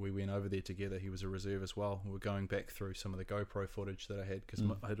mates who we went over there together. He was a reserve as well. We were going back through some of the GoPro footage that I had, because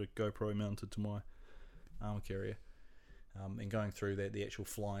I had a GoPro mounted to my armor carrier, and going through that, the actual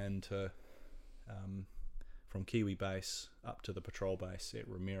fly into from Kiwi base up to the patrol base at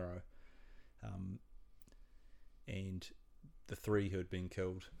Ramiro, and the 3 who had been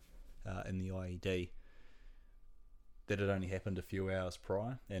killed in the IED. That had only happened a few hours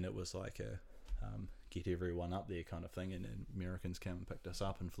prior, and it was like a get everyone up there kind of thing, and Americans came and picked us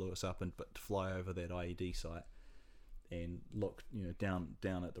up and flew us up, but to fly over that IED site and look down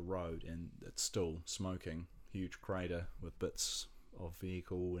at the road, and it's still smoking, huge crater with bits of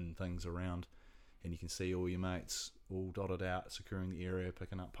vehicle and things around, and you can see all your mates all dotted out, securing the area,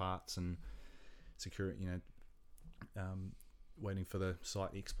 picking up parts and securing, waiting for the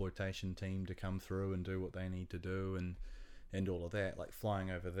site exploitation team to come through and do what they need to do, and all of that. Like,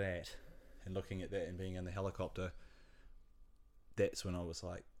 flying over that and looking at that and being in the helicopter, that's when I was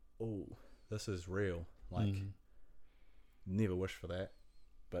like, oh, this is real. Like, never wished for that,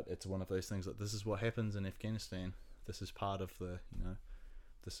 but it's one of those things that this is what happens in Afghanistan. This is part of the,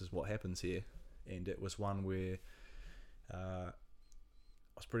 this is what happens here. And it was one where I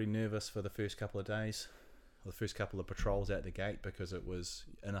was pretty nervous for the first couple of days, or the first couple of patrols out the gate, because it was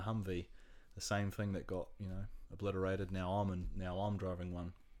in a Humvee, the same thing that got obliterated. Now I'm driving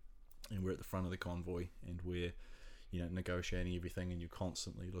one, and we're at the front of the convoy, and we're negotiating everything, and you're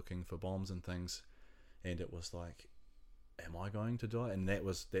constantly looking for bombs and things, and it was like, am I going to die? And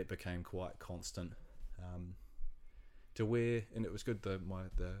that became quite constant, to where, and it was good.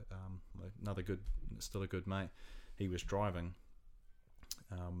 Another good, still a good mate, he was driving.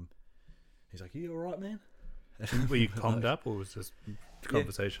 He's like, "You all right, man?" Were you calmed up, or was this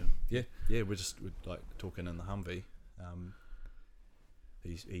conversation? Yeah, we're like talking in the Humvee.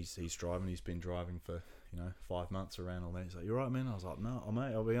 He's driving. He's been driving for 5 months around all that. He's like, "You all right, man?" I was like, "No,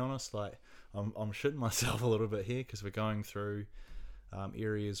 mate. I'll be honest. Like, I'm shitting myself a little bit here, because we're going through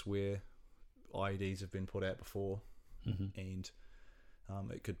areas where IEDs have been put out before, and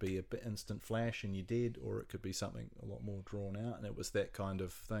it could be a bit instant flash and you're dead, or it could be something a lot more drawn out." And it was that kind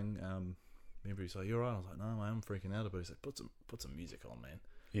of thing. Remember, he's like, "You're right." I was like, "No, mate, I'm freaking out." But he's like, "Put some music on, man."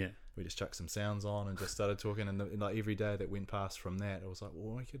 Yeah. We just chucked some sounds on and just started talking, and like every day that went past from that, I was like,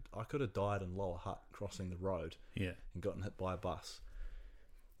 well, I could have died in Lower Hutt crossing the road, and gotten hit by a bus.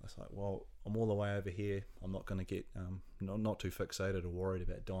 I was like, well, I'm all the way over here. I'm not going to get not too fixated or worried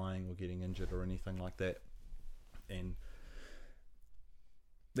about dying or getting injured or anything like that. And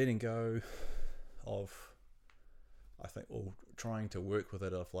letting go of, I think, or trying to work with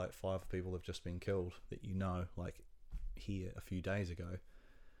it, of like 5 people have just been killed that like here a few days ago.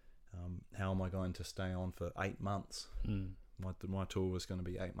 How am I going to stay on for 8 months? My tour was going to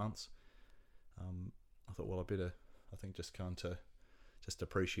be 8 months. I thought, well, I think just kind of just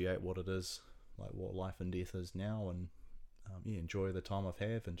appreciate what it is, like what life and death is now, and enjoy the time I've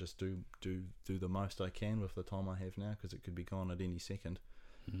had, and just do the most I can with the time I have now, because it could be gone at any second.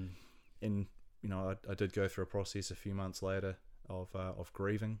 And I did go through a process a few months later of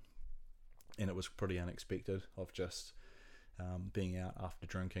grieving, and it was pretty unexpected, of just being out after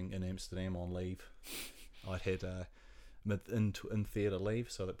drinking in Amsterdam on leave. I'd had in theatre leave,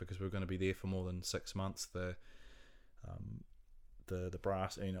 so that because we were going to be there for more than 6 months, the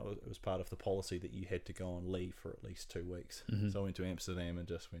brass, it was part of the policy that you had to go on leave for at least 2 weeks. So I went to Amsterdam and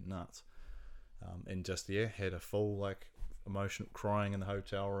just went nuts, and just had a full emotional crying in the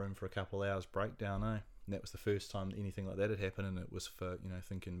hotel room for a couple of hours breakdown. And that was the first time anything like that had happened, and it was for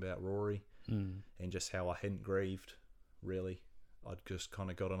thinking about Rory and just how I hadn't grieved. Really, I'd just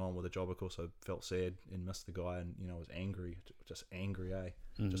kind of gotten on with the job. Of course, I felt sad and missed the guy, and I was angry, just angry.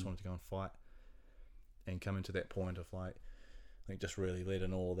 Just wanted to go and fight, and coming to that point of I think just really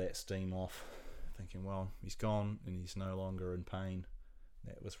letting all that steam off, thinking, well, he's gone and he's no longer in pain.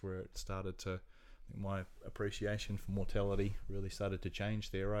 That was where it started to my appreciation for mortality really started to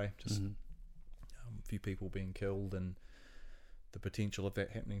change there. Just a few people being killed and the potential of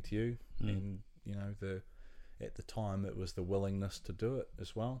that happening to you, and at the time it was the willingness to do it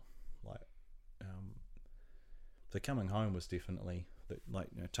as well. Like the coming home was definitely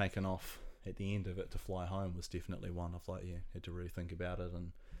taken off at the end of it to fly home was definitely one of had to really think about it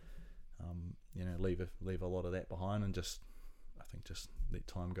and leave a lot of that behind and just let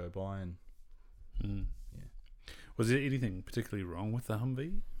time go by and Was there anything particularly wrong with the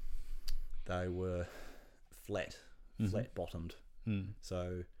Humvee? They were flat bottomed.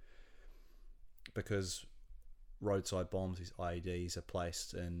 So because roadside bombs, these IEDs, are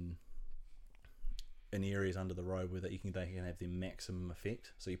placed in areas under the road where they can have their maximum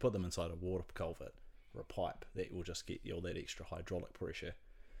effect. So you put them inside a water culvert or a pipe that will just get all that extra hydraulic pressure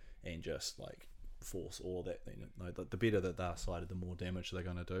and just force all that. The better that they're sighted, the more damage they're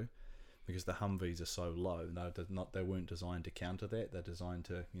going to do. Because the Humvees are so low, they weren't designed to counter that. They're designed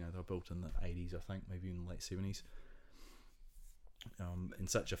to, they were built in the 80s, I think, maybe in the late 70s. In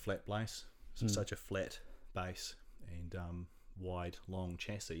such a flat base, such a flat base and wide, long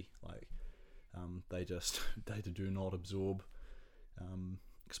chassis, they do not absorb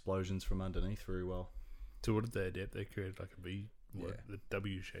explosions from underneath very well. So what did they adapt? They created like a V, the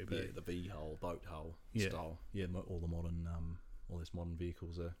W shape. Yeah, the V hull, boat hull style. Yeah, all the modern, all these modern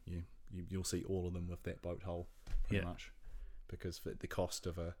vehicles are. You'll see all of them with that boat hull, pretty much, because for the cost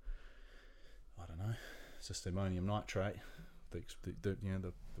of it's just ammonium nitrate, the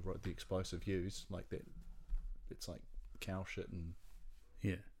explosive used that, it's like cow shit and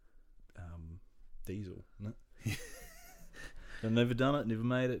diesel, isn't it? I've never done it, never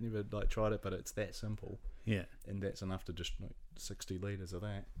made it, never tried it, but it's that simple. Yeah, and that's enough to just 60 litres of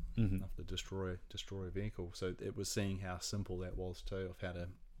that, enough to destroy a vehicle. So it was seeing how simple that was too, of how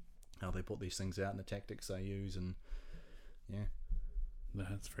they put these things out and the tactics they use, and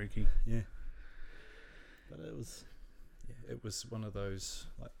that's freaky. Yeah, but it was one of those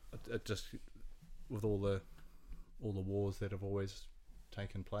it just with all the wars that have always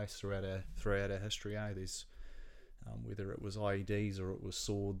taken place throughout our history. There's whether it was IEDs or it was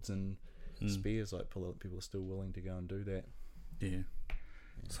swords and spears, people are still willing to go and do that. Yeah.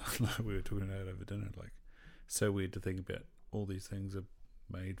 So we were talking about over dinner, so weird to think about all these things are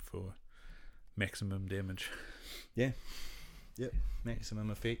made for maximum damage. Yeah. Yep.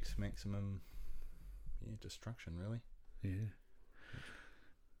 Maximum effect, maximum destruction, really. Yeah.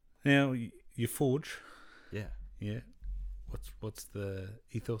 Now you Phorge. Yeah. Yeah. What's the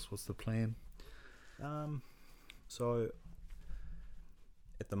ethos? What's the plan? So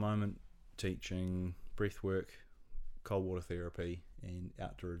at the moment, teaching breathwork, cold water therapy, and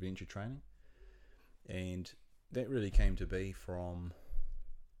outdoor adventure training, and that really came to be from.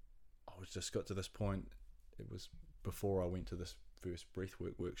 I was just got to this point. It was before I went to this first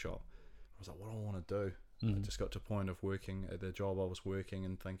breathwork workshop. I was like, what do I want to do? I just got to a point of working at the job I was working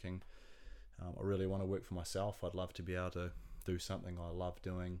and thinking, I really want to work for myself. I'd love to be able to do something I love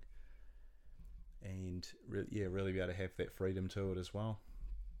doing, and really be able to have that freedom to it as well.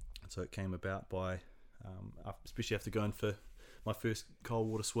 And so it came about by, especially after going for my first cold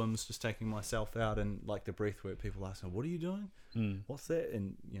water swims, just taking myself out and the breath work. People ask me, "What are you doing? What's that?"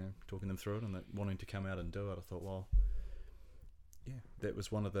 And talking them through it and wanting to come out and do it. I thought, well, that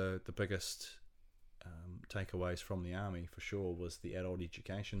was one of the biggest takeaways from the army for sure, was the adult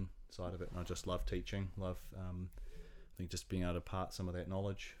education side of it. And I just love teaching, I think just being able to impart some of that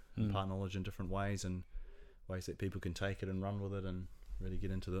knowledge, impart knowledge in different ways, and ways that people can take it and run with it and really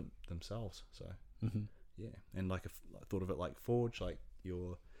get into them themselves. So and I thought of it like Phorge,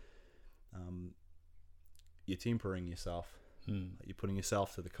 you're tempering yourself, you're putting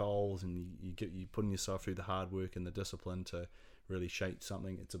yourself to the coals, and you're putting yourself through the hard work and the discipline to really shape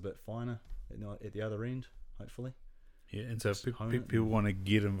something that's a bit finer at the other end, hopefully. Yeah, and so if people want to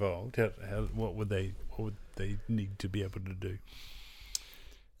get involved, what would they need to be able to do?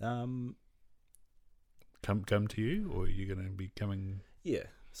 Come to you, or are you going to be coming? Yeah,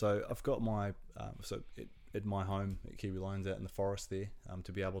 so I've got my at my home at Kiwi Lions out in the forest there,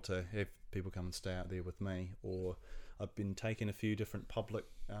 to be able to have people come and stay out there with me, or I've been taking a few public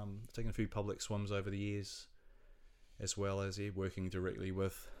swims over the years, as well as working directly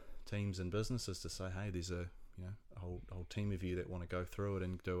with teams and businesses to say, hey, there's a whole team of you that want to go through it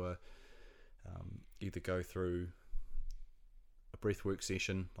and do either go through a breathwork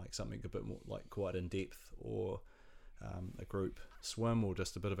session, something a bit more quite in depth, or a group swim, or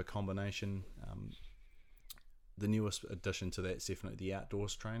just a bit of a combination. The newest addition to that is definitely the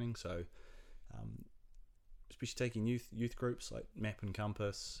outdoors training. So especially taking youth groups like Map and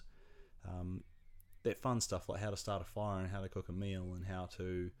Compass, that fun stuff like how to start a fire and how to cook a meal and how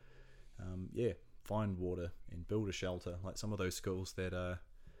to find water and build a shelter, like some of those skills that are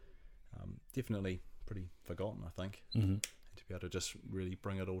definitely pretty forgotten, I think. Mm-hmm. To be able to just really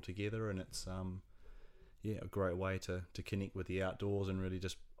bring it all together, and it's a great way to connect with the outdoors and really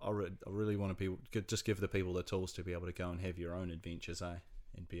just I really want to just give the people the tools to be able to go and have your own adventures, and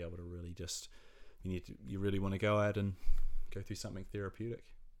be able to really just you really want to go out and go through something therapeutic.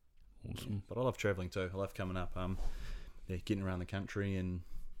 Awesome. Yeah. But I love travelling too. I love coming up, getting around the country and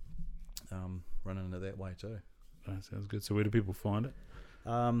running into that way too. That sounds good. So where do people find it?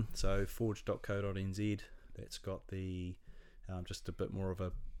 So phorge.co.nz. That's got the just a bit more of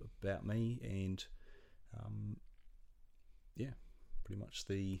about me, and pretty much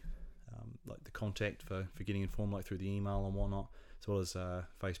the like the contact for getting informed, like through the email and whatnot, as well as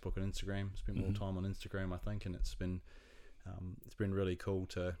Facebook and Instagram. Spent more time on Instagram, I think, and it's been really cool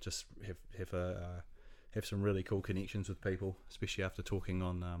to just have some really cool connections with people, especially after talking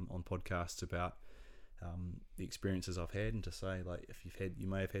on podcasts about the experiences I've had, and to say, like, if you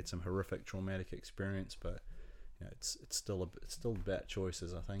may have had some horrific traumatic experience, but it's still about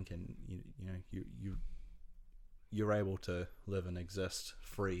choices, I think, and you're able to live and exist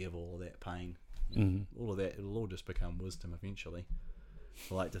free of all of that pain. All of that, it'll all just become wisdom eventually.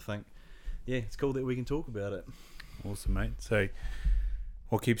 I like to think, it's cool that we can talk about it. Awesome, mate. So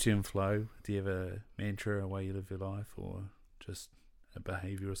what keeps you in flow? Do you have a mantra, a way you live your life, or just a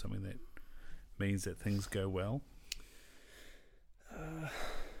behaviour or something that means that things go well?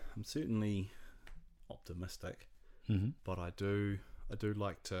 I'm certainly optimistic, but I do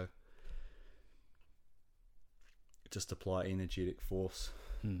like to just apply energetic force,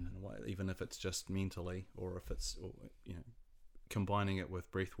 in a way, even if it's just mentally, or if it's combining it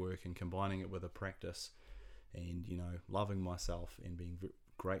with breath work and combining it with a practice, and loving myself and being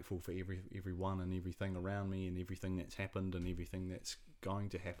grateful for everyone and everything around me and everything that's happened and everything that's going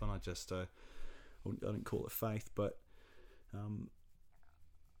to happen. I just I don't call it faith, but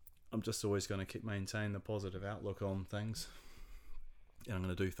I'm just always going to maintain the positive outlook on things, and I'm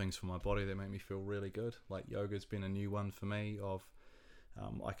going to do things for my body that make me feel really good. Like yoga's been a new one for me.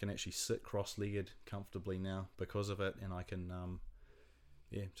 I can actually sit cross-legged comfortably now because of it, and I can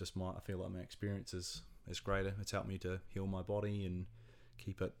I feel like my experience is greater. It's helped me to heal my body and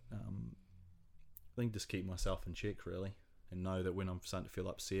keep it I think just keep myself in check, really, and know that when I'm starting to feel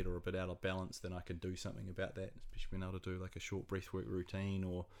upset or a bit out of balance, then I can do something about that, especially being able to do like a short breathwork routine,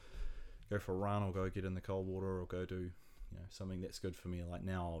 or go for a run, or go get in the cold water, or go do something that's good for me. Like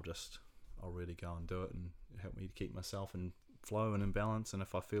now I'll really go and do it, and help me to keep myself in flow and in balance. And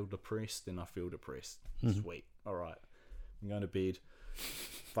if I feel depressed, then I feel depressed. Sweet, alright, I'm going to bed,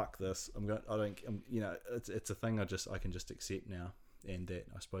 fuck this, it's a thing I can just accept now. And that,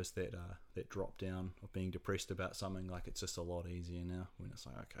 I suppose, that drop down of being depressed about something, like, it's just a lot easier now when it's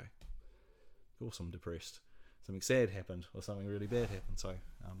like, okay, of course I'm depressed, something sad happened or something really bad happened. So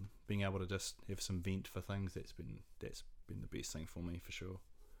being able to just have some vent for things, that's been the best thing for me, for sure.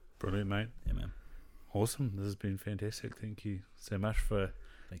 Brilliant, mate. Yeah, man. Awesome. This has been fantastic. Thank you so much for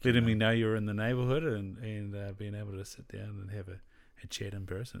letting me know you're in the neighbourhood, and being able to sit down and have a chat in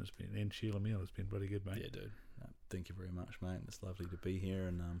person. And share a meal. It's been really good, mate. Yeah, dude. Thank you very much, mate. It's lovely to be here,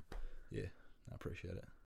 and I appreciate it.